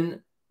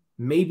 then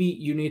maybe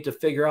you need to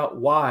figure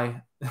out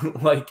why,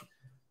 like,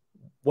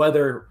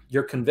 whether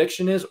your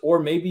conviction is, or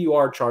maybe you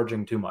are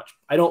charging too much.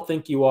 I don't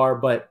think you are,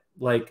 but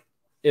like,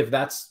 if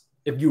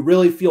you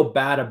really feel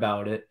bad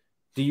about it,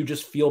 do you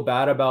just feel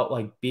bad about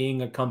like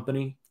being a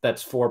company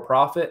that's for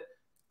profit?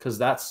 Because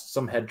that's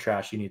some head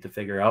trash you need to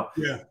figure out.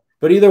 Yeah.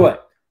 But either way,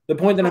 the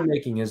point that I'm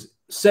making is,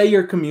 say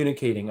you're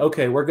communicating.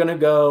 Okay, we're going to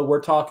go.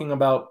 We're talking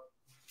about,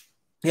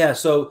 yeah,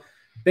 so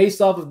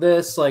based off of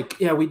this, like,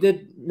 yeah, we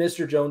did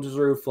Mr. Jones's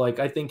roof. Like,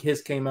 I think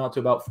his came out to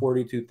about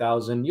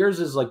 42,000. Yours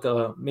is like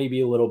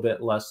maybe a little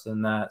bit less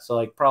than that. So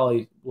like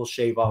probably we'll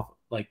shave off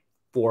like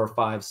 $4,000,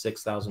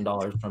 $5,000,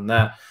 $6,000 from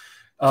that.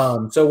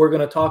 So we're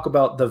going to talk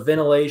about the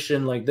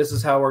ventilation. Like, this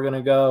is how we're going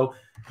to go.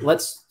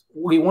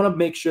 We want to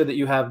make sure that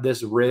you have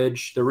this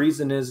ridge. The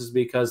reason is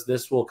because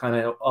this will kind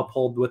of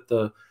uphold with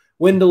the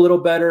wind a little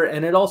better.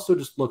 And it also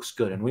just looks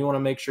good. And we want to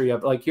make sure you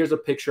have, like, here's a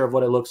picture of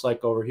what it looks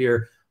like over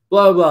here.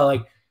 Blah, blah,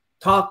 like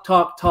talk.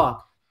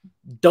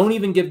 Don't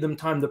even give them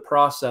time to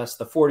process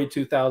the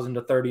 42,000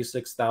 to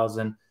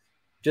 36,000.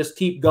 Just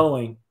keep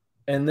going.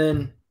 And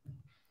then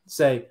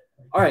say,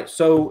 all right,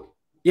 so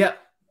yeah,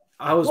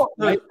 I was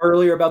right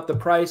earlier about the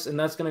price, and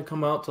that's going to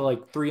come out to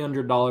like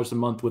 $300 a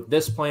month with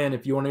this plan.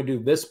 If you want to do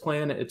this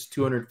plan, it's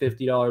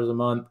 $250 a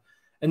month.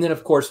 And then,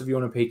 of course, if you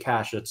want to pay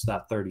cash, it's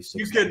that $36.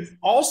 You can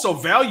also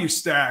value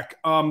stack.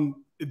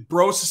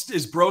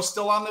 Is Bro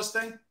still on this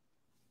thing?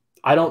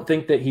 I don't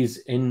think that he's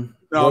in.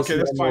 No, okay,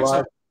 that's fine.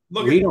 So,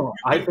 look,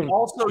 I think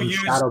also use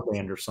shadow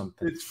band or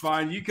something. It's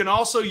fine. You can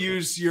also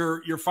use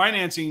your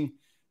financing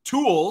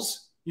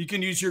tools. You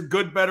can use your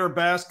good, better,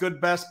 best, good,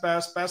 best,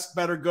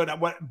 better, good,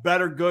 what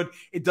better, good.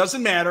 It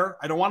doesn't matter.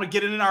 I don't want to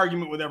get in an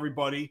argument with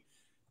everybody,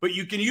 but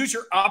you can use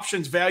your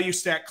options value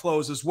stack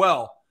close as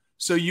well.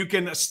 So you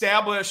can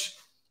establish,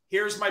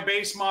 here's my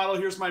base model,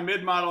 here's my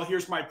mid model,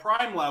 here's my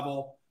prime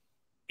level,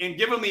 and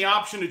give them the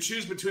option to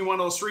choose between one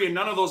of those three, and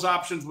none of those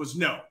options was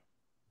no.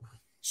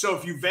 So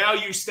if you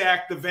value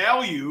stack the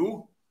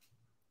value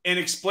and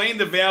explain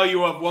the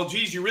value of, well,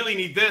 geez, you really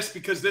need this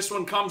because this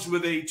one comes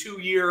with a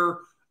 2-year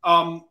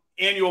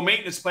annual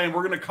maintenance plan.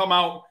 We're going to come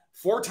out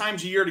 4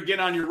 times a year to get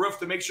on your roof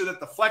to make sure that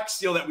the flex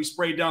steel that we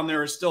sprayed down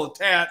there is still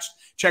attached.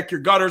 Check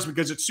your gutters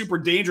because it's super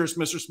dangerous,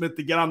 Mr. Smith,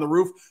 to get on the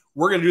roof.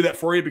 We're going to do that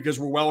for you because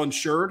we're well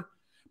insured.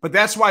 But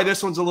that's why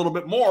this one's a little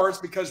bit more. It's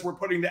because we're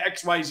putting the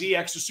XYZ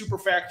extra super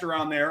factor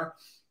on there.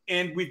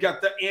 And we've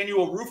got the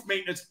annual roof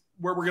maintenance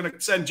where we're going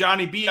to send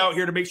Johnny B out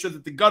here to make sure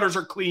that the gutters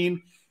are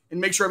clean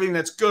and make sure everything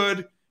that's good,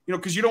 you know,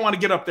 because you don't want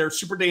to get up there. It's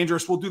super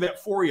dangerous. We'll do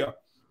that for you.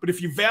 But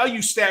if you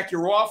value stack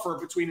your offer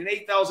between an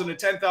 $8,000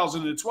 to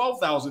 $10,000 to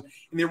 $12,000,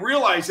 and they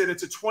realize that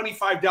it's a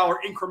 $25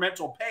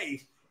 incremental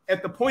pay,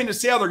 at the point of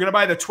sale, they're going to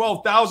buy the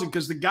 $12,000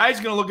 because the guy's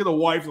going to look at the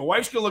wife. The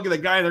wife's going to look at the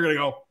guy, and they're going to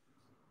go,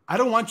 I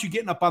don't want you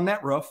getting up on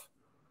that roof.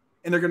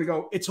 And they're going to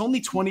go, it's only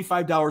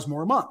 $25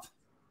 more a month.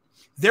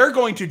 They're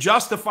going to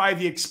justify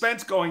the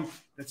expense going,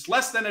 it's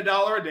less than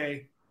 $1 a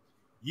day.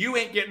 You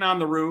ain't getting on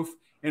the roof.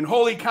 And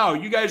holy cow,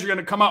 you guys are going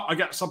to come out. I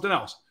got something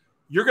else.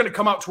 You're going to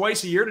come out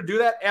twice a year to do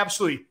that?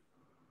 Absolutely.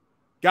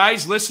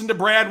 Guys, listen to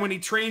Brad when he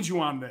trains you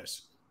on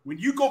this. When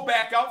you go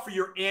back out for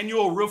your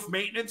annual roof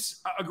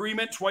maintenance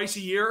agreement twice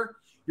a year,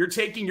 you're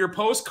taking your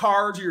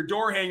postcards or your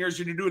door hangers,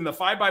 and you're doing the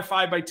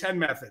 5x5x10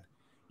 method.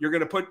 You're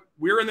going to put,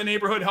 we're in the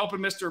neighborhood helping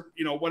Mr.,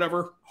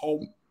 whatever,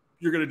 home.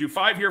 You're going to do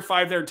 5 here,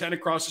 5 there, and 10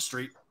 across the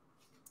street.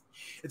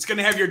 It's going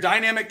to have your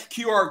dynamic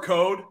QR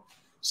code.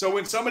 So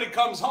when somebody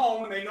comes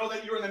home and they know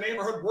that you're in the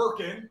neighborhood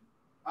working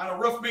on a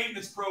roof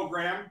maintenance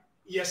program,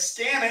 you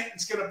scan it,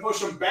 it's going to push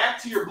them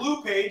back to your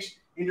blue page,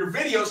 and your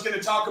video is going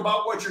to talk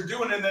about what you're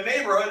doing in the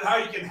neighborhood and how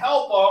you can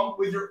help them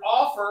with your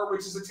offer,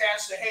 which is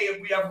attached to, hey,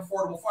 if we have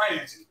affordable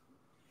financing.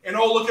 And,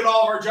 oh, look at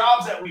all of our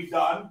jobs that we've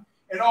done.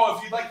 And, oh,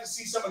 if you'd like to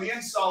see some of the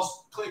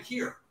installs, click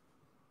here.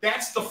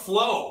 That's the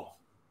flow.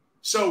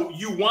 So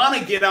you want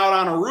to get out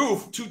on a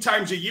roof 2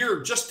 times a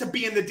year just to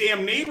be in the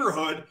damn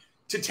neighborhood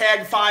to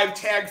tag 5,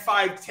 tag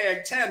 5,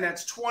 tag 10.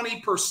 That's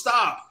 20 per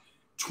stop,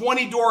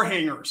 20 door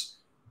hangers.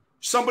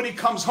 Somebody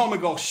comes home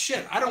and goes,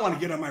 shit, I don't want to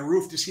get on my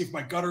roof to see if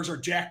my gutters are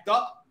jacked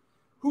up.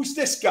 Who's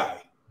this guy?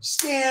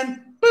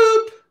 Scan,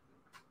 boop.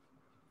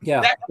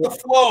 Yeah. That's the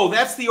flow.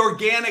 That's the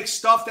organic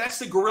stuff. That's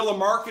the guerrilla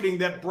marketing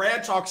that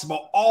Brad talks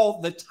about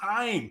all the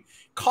time.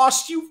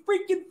 Costs you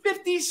freaking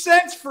 50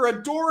 cents for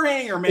a door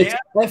hanger, man. It's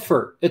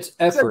effort. It's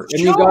effort.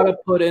 And you got to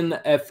put in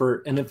the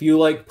effort. And if you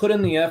put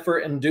in the effort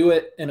and do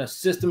it in a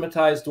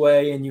systematized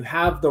way and you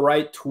have the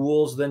right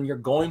tools, then you're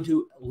going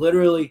to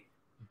literally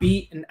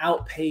beat and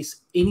outpace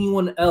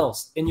anyone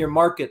else in your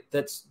market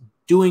that's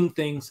doing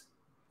things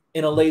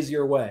in a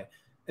lazier way.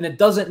 And it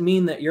doesn't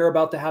mean that you're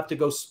about to have to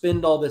go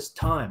spend all this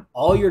time.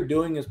 All you're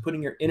doing is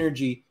putting your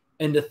energy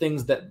into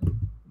things that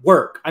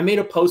work. I made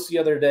a post the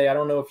other day. I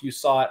don't know if you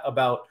saw it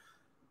about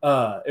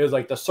it was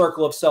like the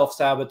circle of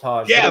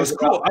self-sabotage. Yeah, it was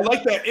cool. I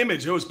like that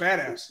image. It was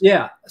badass.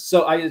 Yeah.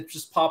 So I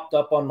just popped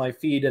up on my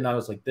feed and I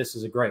was like, this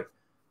is great.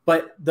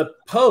 But the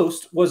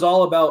post was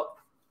all about,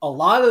 a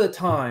lot of the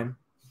time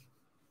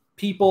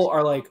people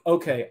are like,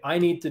 okay, I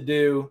need to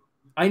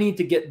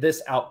get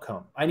this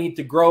outcome. I need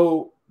to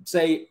grow,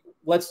 say,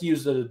 let's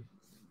use a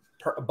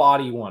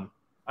body one.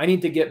 I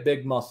need to get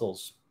big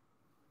muscles.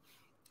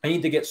 I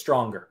need to get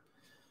stronger.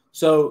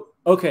 So,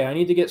 okay, I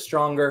need to get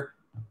stronger.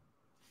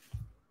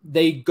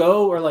 they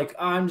go or like,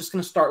 I'm just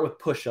going to start with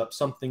push-ups,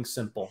 something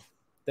simple.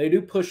 They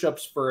do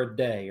push-ups for a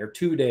day or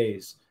 2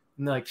 days.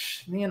 And they're like,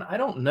 man, I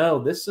don't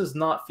know. This is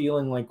not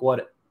feeling like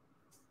what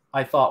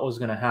I thought was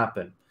going to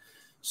happen.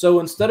 So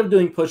instead of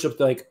doing push-ups,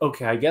 they're like,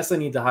 okay, I guess I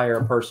need to hire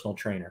a personal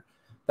trainer.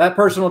 That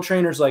personal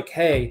trainer's like,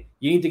 hey,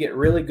 you need to get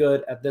really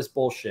good at this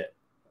bullshit.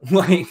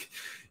 Like,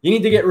 you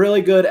need to get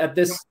really good at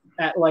this,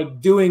 at like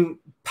doing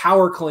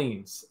power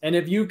cleans. And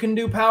if you can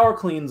do power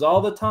cleans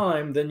all the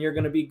time, then you're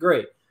going to be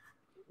great.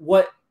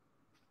 What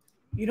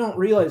you don't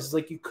realize is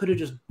like you could have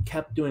just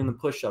kept doing the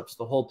push-ups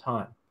the whole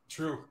time.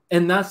 True.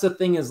 And that's the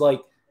thing is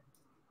like,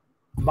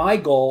 my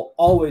goal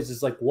always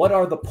is like, what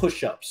are the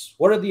push-ups?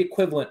 What are the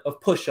equivalent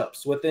of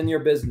push-ups within your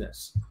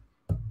business?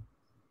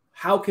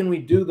 How can we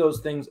do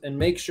those things and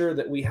make sure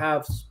that we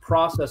have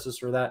processes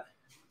for that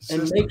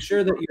and make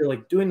sure that you're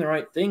like doing the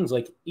right things,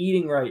 like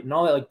eating right and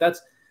all that. Like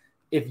that's,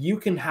 if you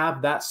can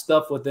have that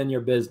stuff within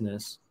your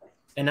business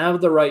and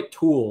have the right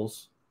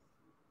tools,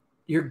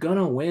 you're going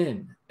to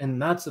win.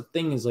 And that's the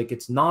thing is like,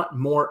 it's not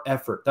more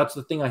effort. That's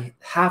the thing I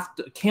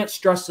can't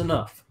stress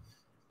enough.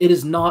 It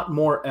is not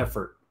more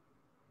effort.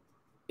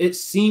 It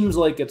seems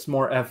like it's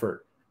more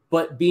effort,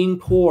 but being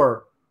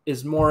poor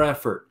is more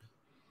effort.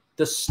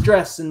 The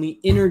stress and the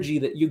energy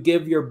that you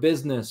give your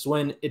business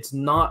when it's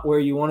not where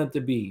you want it to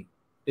be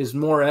is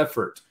more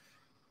effort.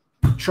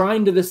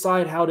 Trying to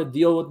decide how to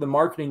deal with the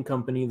marketing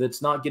company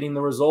that's not getting the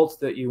results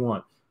that you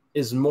want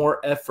is more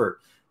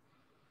effort.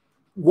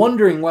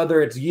 Wondering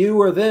whether it's you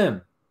or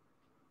them,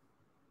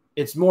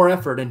 it's more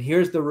effort. And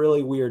here's the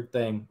really weird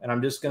thing, and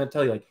I'm just going to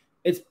tell you, like,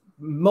 it's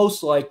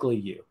most likely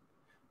you.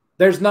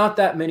 There's not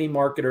that many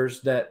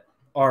marketers that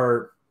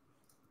are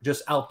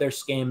just out there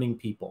scamming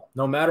people,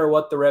 no matter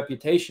what the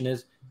reputation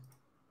is.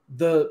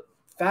 The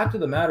fact of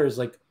the matter is,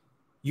 like,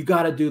 you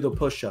got to do the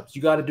push-ups.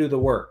 You got to do the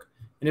work.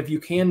 And if you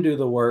can do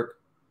the work,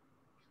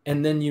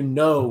 and then you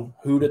know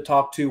who to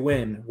talk to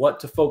when, what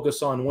to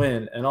focus on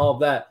when, and all of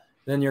that,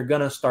 then you're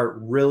going to start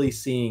really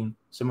seeing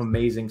some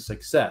amazing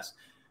success.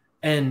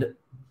 And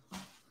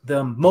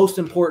the most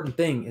important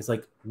thing is,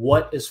 like,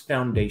 what is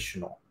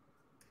foundational?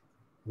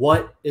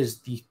 What is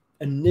the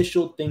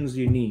initial things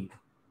you need?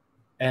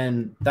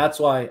 And that's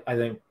why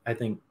I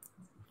think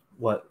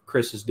what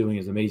Chris is doing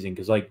is amazing,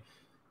 because like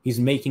he's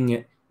making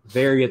it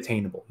very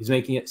attainable. He's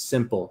making it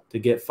simple to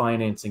get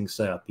financing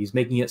set up. He's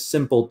making it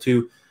simple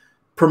to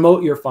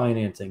promote your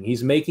financing.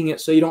 He's making it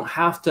so you don't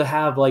have to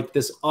have like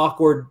this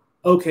awkward,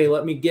 okay,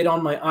 let me get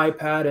on my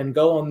iPad and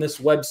go on this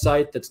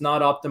website that's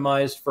not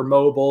optimized for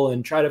mobile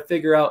and try to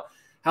figure out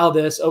how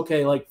this,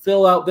 okay, like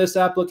fill out this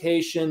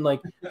application.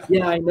 Like,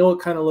 yeah, I know it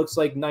kind of looks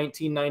like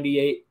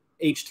 1998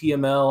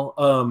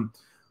 HTML.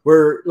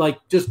 Where like,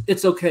 just,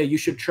 it's okay. You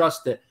should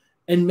trust it,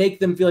 and make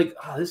them feel like,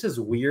 oh, this is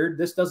weird.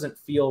 This doesn't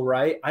feel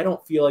right. I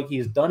don't feel like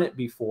he's done it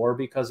before,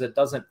 because it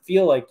doesn't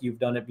feel like you've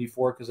done it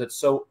before, because it's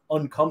so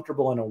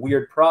uncomfortable and a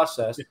weird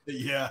process.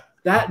 Yeah.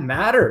 That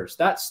matters.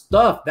 That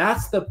stuff,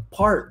 that's the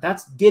part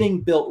that's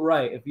getting built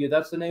right.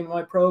 That's the name of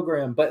my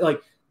program. But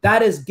like,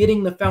 that is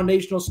getting the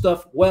foundational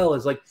stuff well,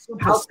 is like,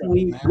 how can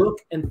we look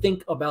and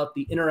think about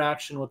the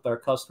interaction with our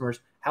customers?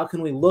 How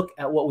can we look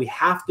at what we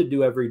have to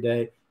do every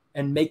day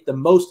and make the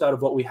most out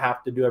of what we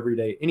have to do every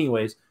day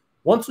anyways?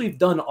 Once we've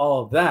done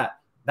all of that,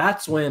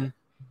 that's when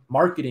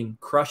marketing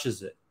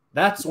crushes it.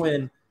 That's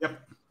when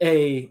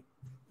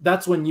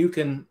that's when you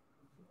can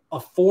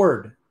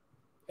afford,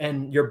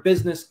 and your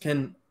business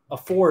can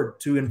afford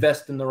to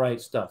invest in the right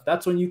stuff.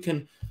 That's when you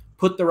can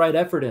put the right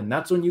effort in.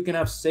 That's when you can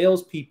have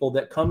salespeople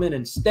that come in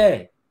and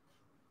stay.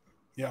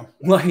 Yeah.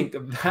 Like,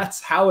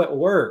 that's how it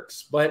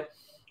works.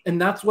 And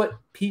that's what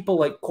people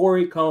like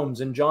Corey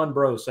Combs and John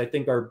Brose, I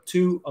think, are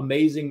two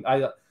amazing.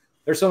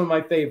 They're some of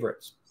my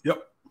favorites.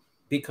 Yep.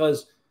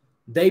 Because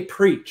they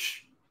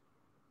preach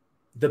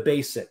the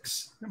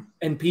basics,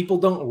 and people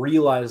don't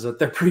realize that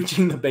they're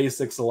preaching the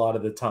basics a lot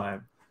of the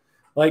time.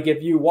 Like,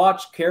 if you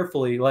watch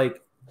carefully,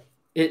 like,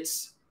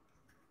 it's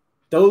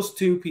those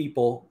two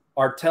people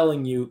are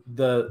telling you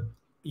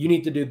you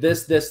need to do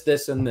this, this,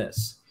 this, and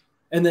this.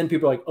 And then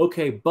people are like,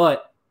 okay,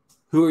 but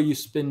who are you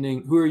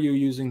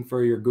using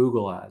for your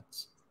Google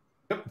ads?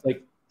 Yep.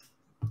 Like,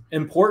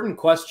 important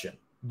question,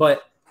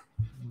 but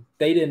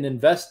they didn't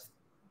invest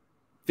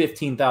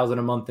 $15,000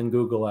 a month in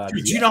Google ads.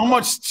 Dude, do you know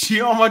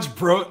how much,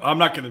 bro? I'm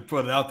not going to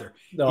put it out there.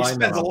 No, he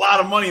spends a lot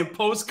of money in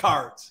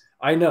postcards.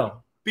 I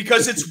know.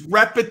 Because it's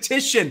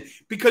repetition.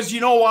 Because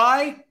you know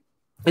why?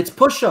 It's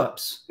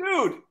push-ups.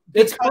 Dude,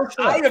 it's push-ups.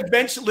 I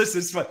eventually, listen,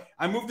 it's fun.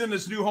 I moved in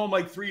this new home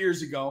like 3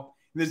 years ago,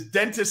 and this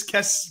dentist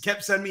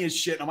kept sending me his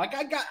shit. And I'm like,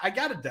 I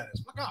got a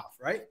dentist. Fuck off,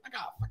 right? Fuck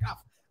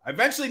off. I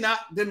eventually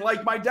didn't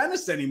like my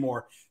dentist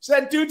anymore. So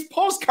that dude's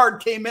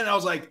postcard came in, and I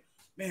was like,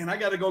 man, I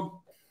got to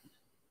go.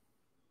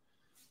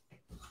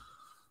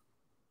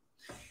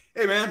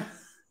 Hey, man.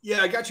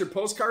 Yeah, I got your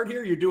postcard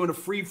here. You're doing a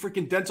free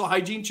freaking dental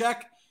hygiene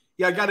check.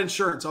 Yeah, I got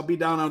insurance. I'll be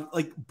down on,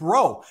 like,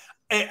 bro.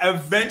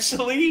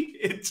 Eventually,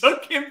 it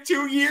took him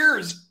 2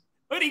 years,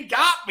 but he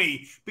got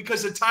me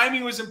because the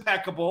timing was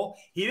impeccable.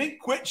 He didn't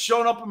quit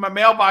showing up in my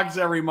mailbox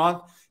every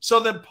month. So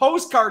the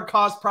postcard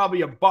costs probably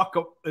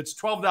 $1. It's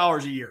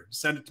 $12 a year to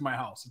send it to my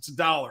house. It's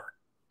 $1.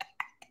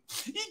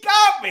 He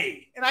got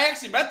me. And I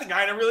actually met the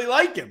guy and I really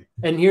like him.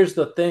 And here's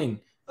the thing.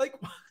 Like,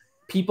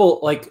 people,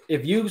 like,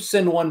 if you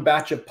send one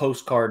batch of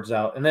postcards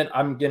out, and then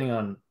I'm getting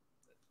on.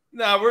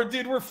 No,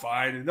 we're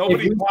fine.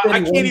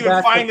 I can't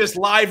even find this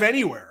live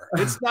anywhere.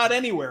 It's not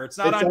anywhere. It's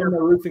not on the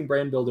Roofing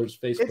Brand Builders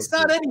Facebook. It's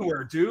not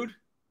anywhere, dude.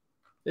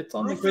 It's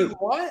on the group.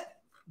 What?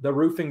 The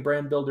Roofing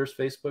Brand Builders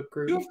Facebook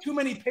group. You have too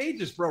many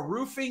pages, bro.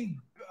 Roofing.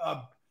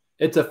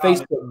 It's a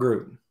Facebook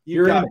group.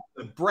 You've got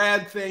the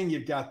Brad thing.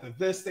 You've got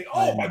this thing.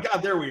 Oh my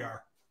God, there we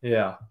are.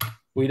 Yeah,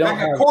 we don't.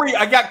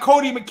 I got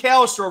Cody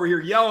McAllister over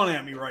here yelling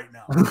at me right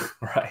now.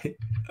 Right.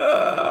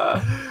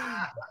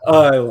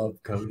 I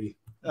love Cody.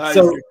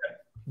 So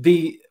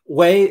the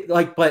way,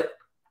 like, but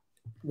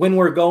when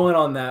we're going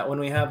on that, when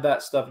we have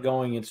that stuff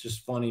going, it's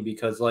just funny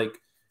because, like,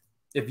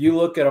 if you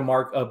look at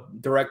a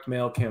direct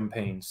mail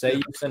campaign, say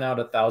you sent out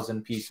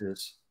 1,000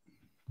 pieces,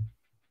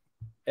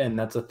 and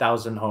that's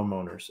 1,000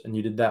 homeowners, and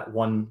you did that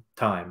one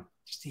time,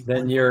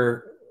 then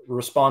your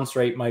response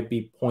rate might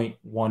be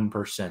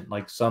 0.1%,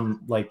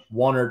 like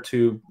one or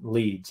two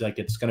leads, like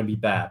it's going to be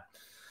bad.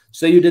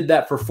 So you did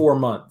that for 4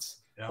 months.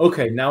 Yeah.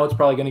 Okay, now it's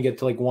probably going to get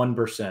to like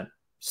 1%.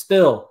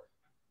 Still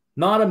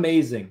not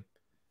amazing.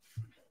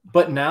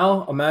 But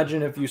now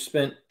imagine if you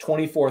spent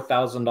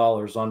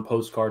 $24,000 on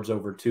postcards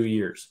over 2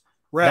 years.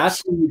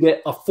 That's when you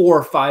get a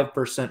 4 or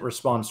 5%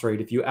 response rate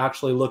if you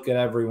actually look at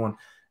everyone.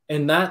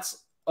 And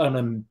that's an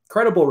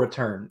incredible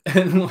return.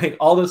 And like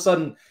all of a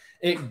sudden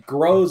it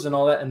grows and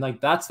all that. And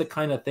like that's the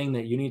kind of thing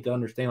that you need to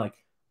understand, like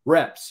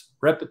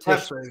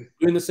repetition,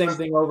 doing the same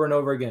thing over and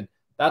over again.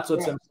 That's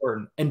what's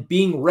important. And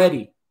being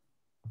ready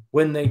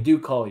when they do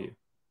call you.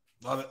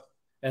 Love it.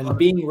 And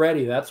being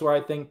ready, that's where I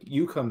think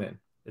you come in.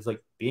 It's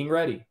like being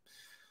ready.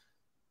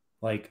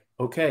 Like,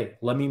 okay,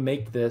 let me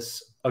make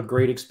this a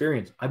great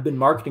experience. I've been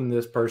marketing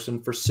this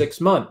person for 6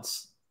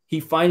 months. He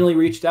finally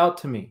reached out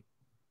to me.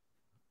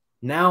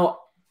 Now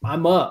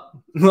I'm up.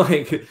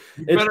 Like, you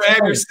better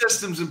have your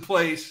systems in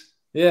place.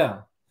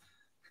 Yeah.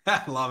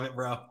 I love it,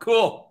 bro.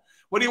 Cool.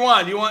 What do you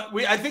want?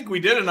 I think we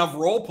did enough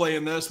role play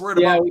in this. We're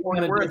at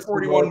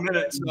 41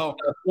 minutes. So,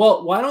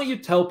 well, why don't you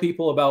tell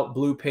people about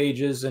Blue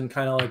Pages and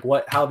kind of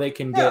like how they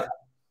can get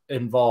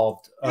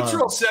involved? It's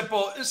real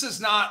simple. This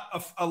is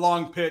not a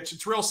long pitch.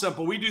 It's real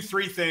simple. We do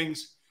 3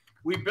 things.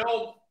 We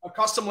build a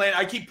custom land.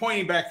 I keep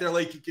pointing back there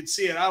like you can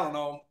see it. I don't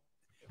know.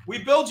 We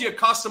build you a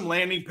custom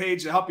landing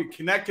page to help you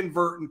connect,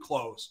 convert, and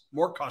close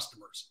more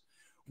customers.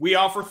 We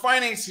offer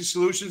financing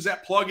solutions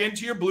that plug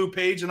into your Blue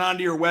Page and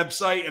onto your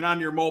website and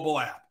onto your mobile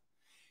app.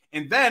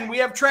 And then we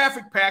have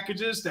traffic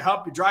packages to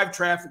help you drive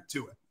traffic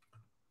to it.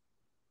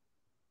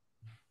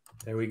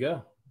 There we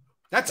go.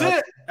 That's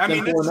it. I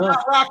mean, it's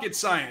not rocket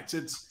science.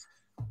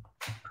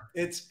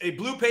 It's a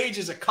Blue Page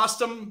is a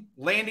custom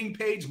landing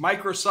page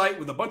microsite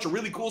with a bunch of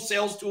really cool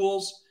sales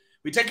tools.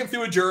 We take them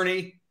through a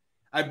journey.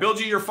 I build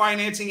you your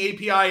financing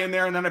API in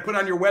there, and then I put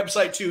on your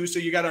website too. So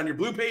you got on your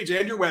Blue Page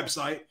and your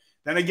website.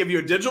 Then I give you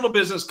a digital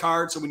business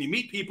card. So when you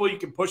meet people, you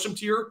can push them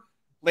to your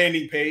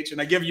landing page.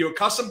 And I give you a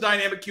custom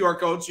dynamic QR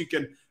code so you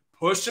can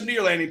push them to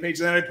your landing page.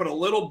 And then I put a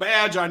little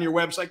badge on your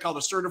website called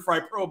a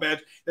Certified Pro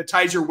badge that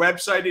ties your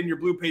website and your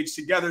Blue Page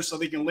together so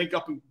they can link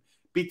up and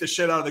beat the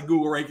shit out of the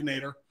Google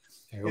Rankinator.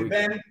 And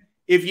then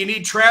if you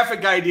need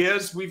traffic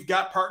ideas, we've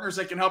got partners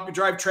that can help you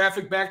drive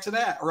traffic back to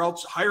that, or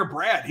else hire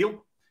Brad.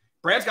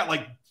 Brad's got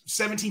like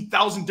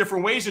 17,000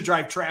 different ways to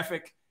drive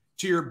traffic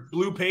to your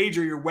Blue Page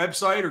or your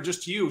website or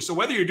just to you. So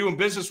whether you're doing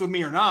business with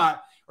me or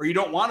not, or you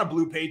don't want a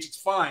Blue Page, it's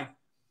fine.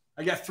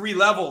 I got 3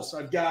 levels.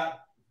 I've got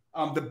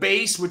the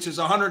base, which is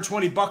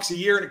 $120 a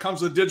year, and it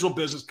comes with a digital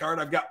business card.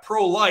 I've got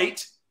Pro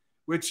Lite,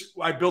 which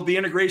I build the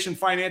integration,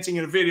 financing,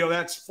 and a video.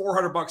 That's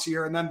 $400 a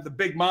year. And then the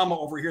Big Mama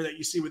over here that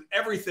you see with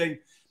everything,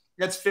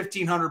 that's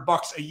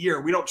 $1,500 a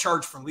year. We don't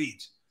charge for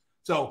leads.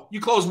 So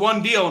you close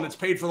one deal and it's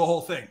paid for the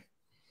whole thing.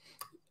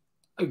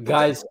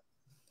 Guys,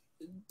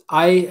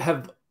 I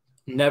have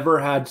never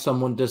had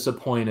someone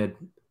disappointed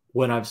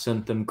when I've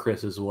sent them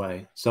Chris's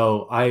way.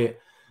 So I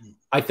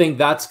think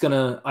that's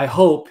I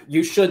hope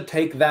you should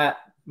take that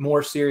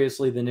more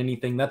seriously than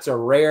anything. That's a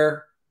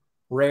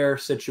rare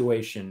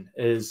situation,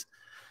 is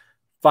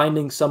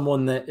finding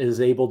someone that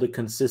is able to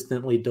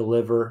consistently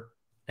deliver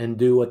and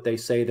do what they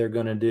say they're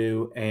going to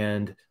do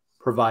and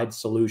provide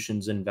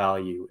solutions and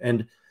value.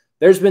 And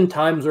there's been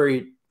times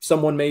where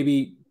someone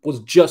maybe was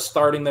just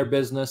starting their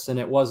business and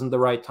it wasn't the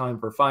right time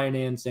for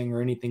financing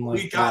or anything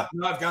like that.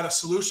 I've got a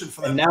solution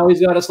for that. And now he's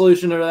got a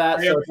solution to that.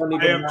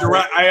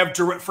 I have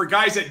direct for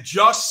guys that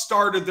just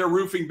started their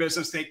roofing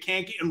business. They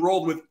can't get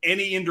enrolled with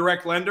any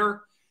indirect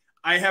lender.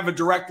 I have a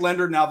direct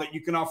lender now that you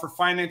can offer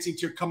financing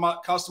to your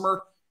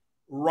customer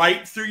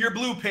right through your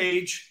Blue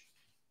Page.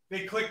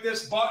 They click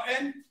this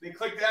button, they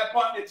click that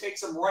button, it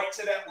takes them right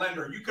to that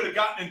lender. You could have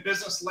gotten in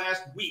business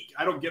last week.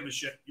 I don't give a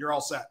shit. You're all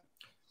set.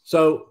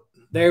 So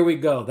there we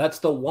go. That's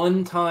the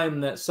one time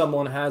that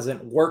someone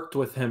hasn't worked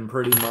with him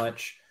pretty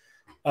much.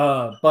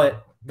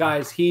 But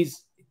guys,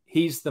 he's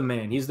the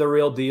man. He's the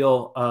real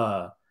deal.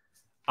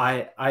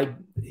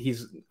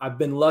 I've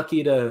been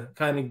lucky to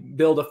kind of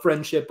build a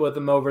friendship with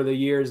him over the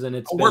years,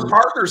 and we're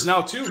partners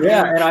now too.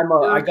 Yeah, man. And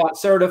I got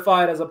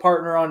certified as a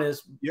partner on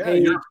his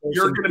page.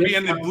 You're going to be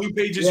in the Blue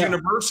Pages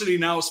University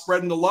now,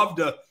 spreading the love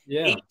to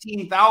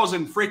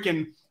 18,000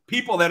 freaking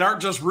people that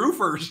aren't just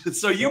roofers.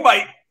 So you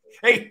might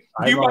pick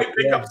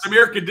up some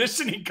air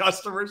conditioning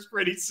customers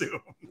pretty soon.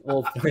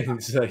 Well,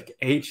 things like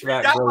HVAC.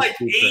 We got like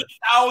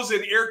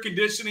 8,000 air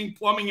conditioning,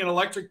 plumbing, and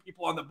electric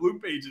people on the Blue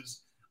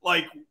Pages.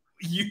 Like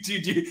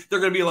they're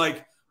going to be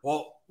like,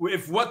 well,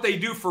 if what they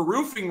do for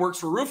roofing works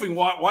for roofing,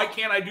 why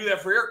can't I do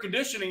that for air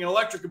conditioning and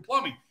electric and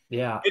plumbing?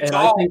 Yeah, and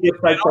I think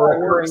it's like the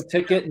recurring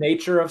ticket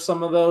nature of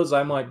some of those,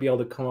 I might be able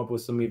to come up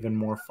with some even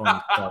more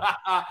fun stuff.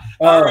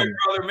 All right,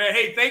 brother, man.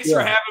 Hey, thanks for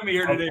having me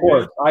here today,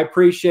 man. I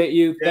appreciate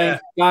you.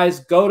 Thanks,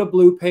 guys. Go to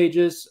Blue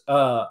Pages.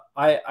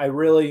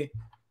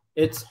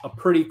 It's a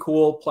pretty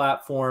cool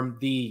platform.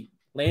 The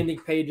landing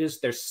pages,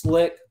 they're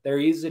slick, they're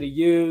easy to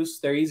use,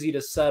 they're easy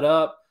to set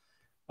up.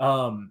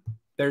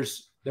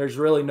 There's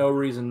really no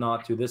reason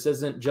not to. This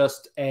isn't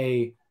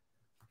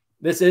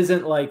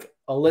like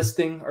a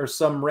listing or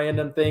some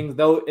random thing,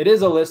 though it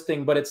is a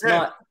listing, but it's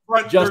not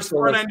just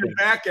front end and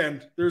back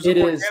end. There's an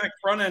organic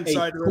front end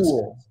side of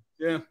tool.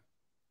 Yeah.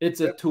 It's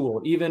a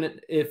tool.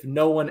 Even if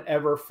no one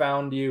ever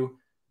found you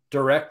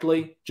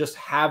directly, just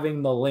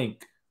having the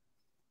link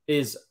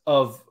is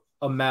of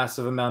a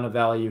massive amount of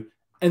value.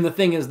 And the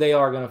thing is, they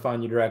are going to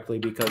find you directly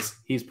because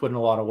he's putting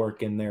a lot of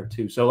work in there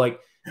too. So like,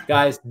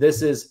 guys,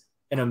 this is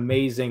an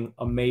amazing,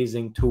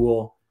 amazing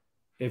tool.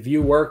 If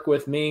you work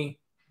with me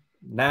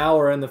now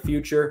or in the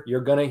future,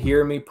 you're going to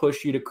hear me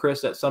push you to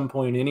Chris at some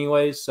point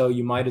anyways. So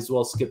you might as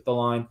well skip the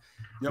line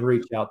and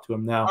reach out to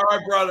him now. All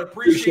right, brother.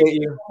 Appreciate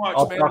you so much,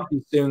 I'll talk to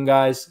you soon,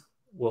 guys.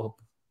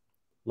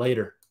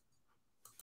 Later.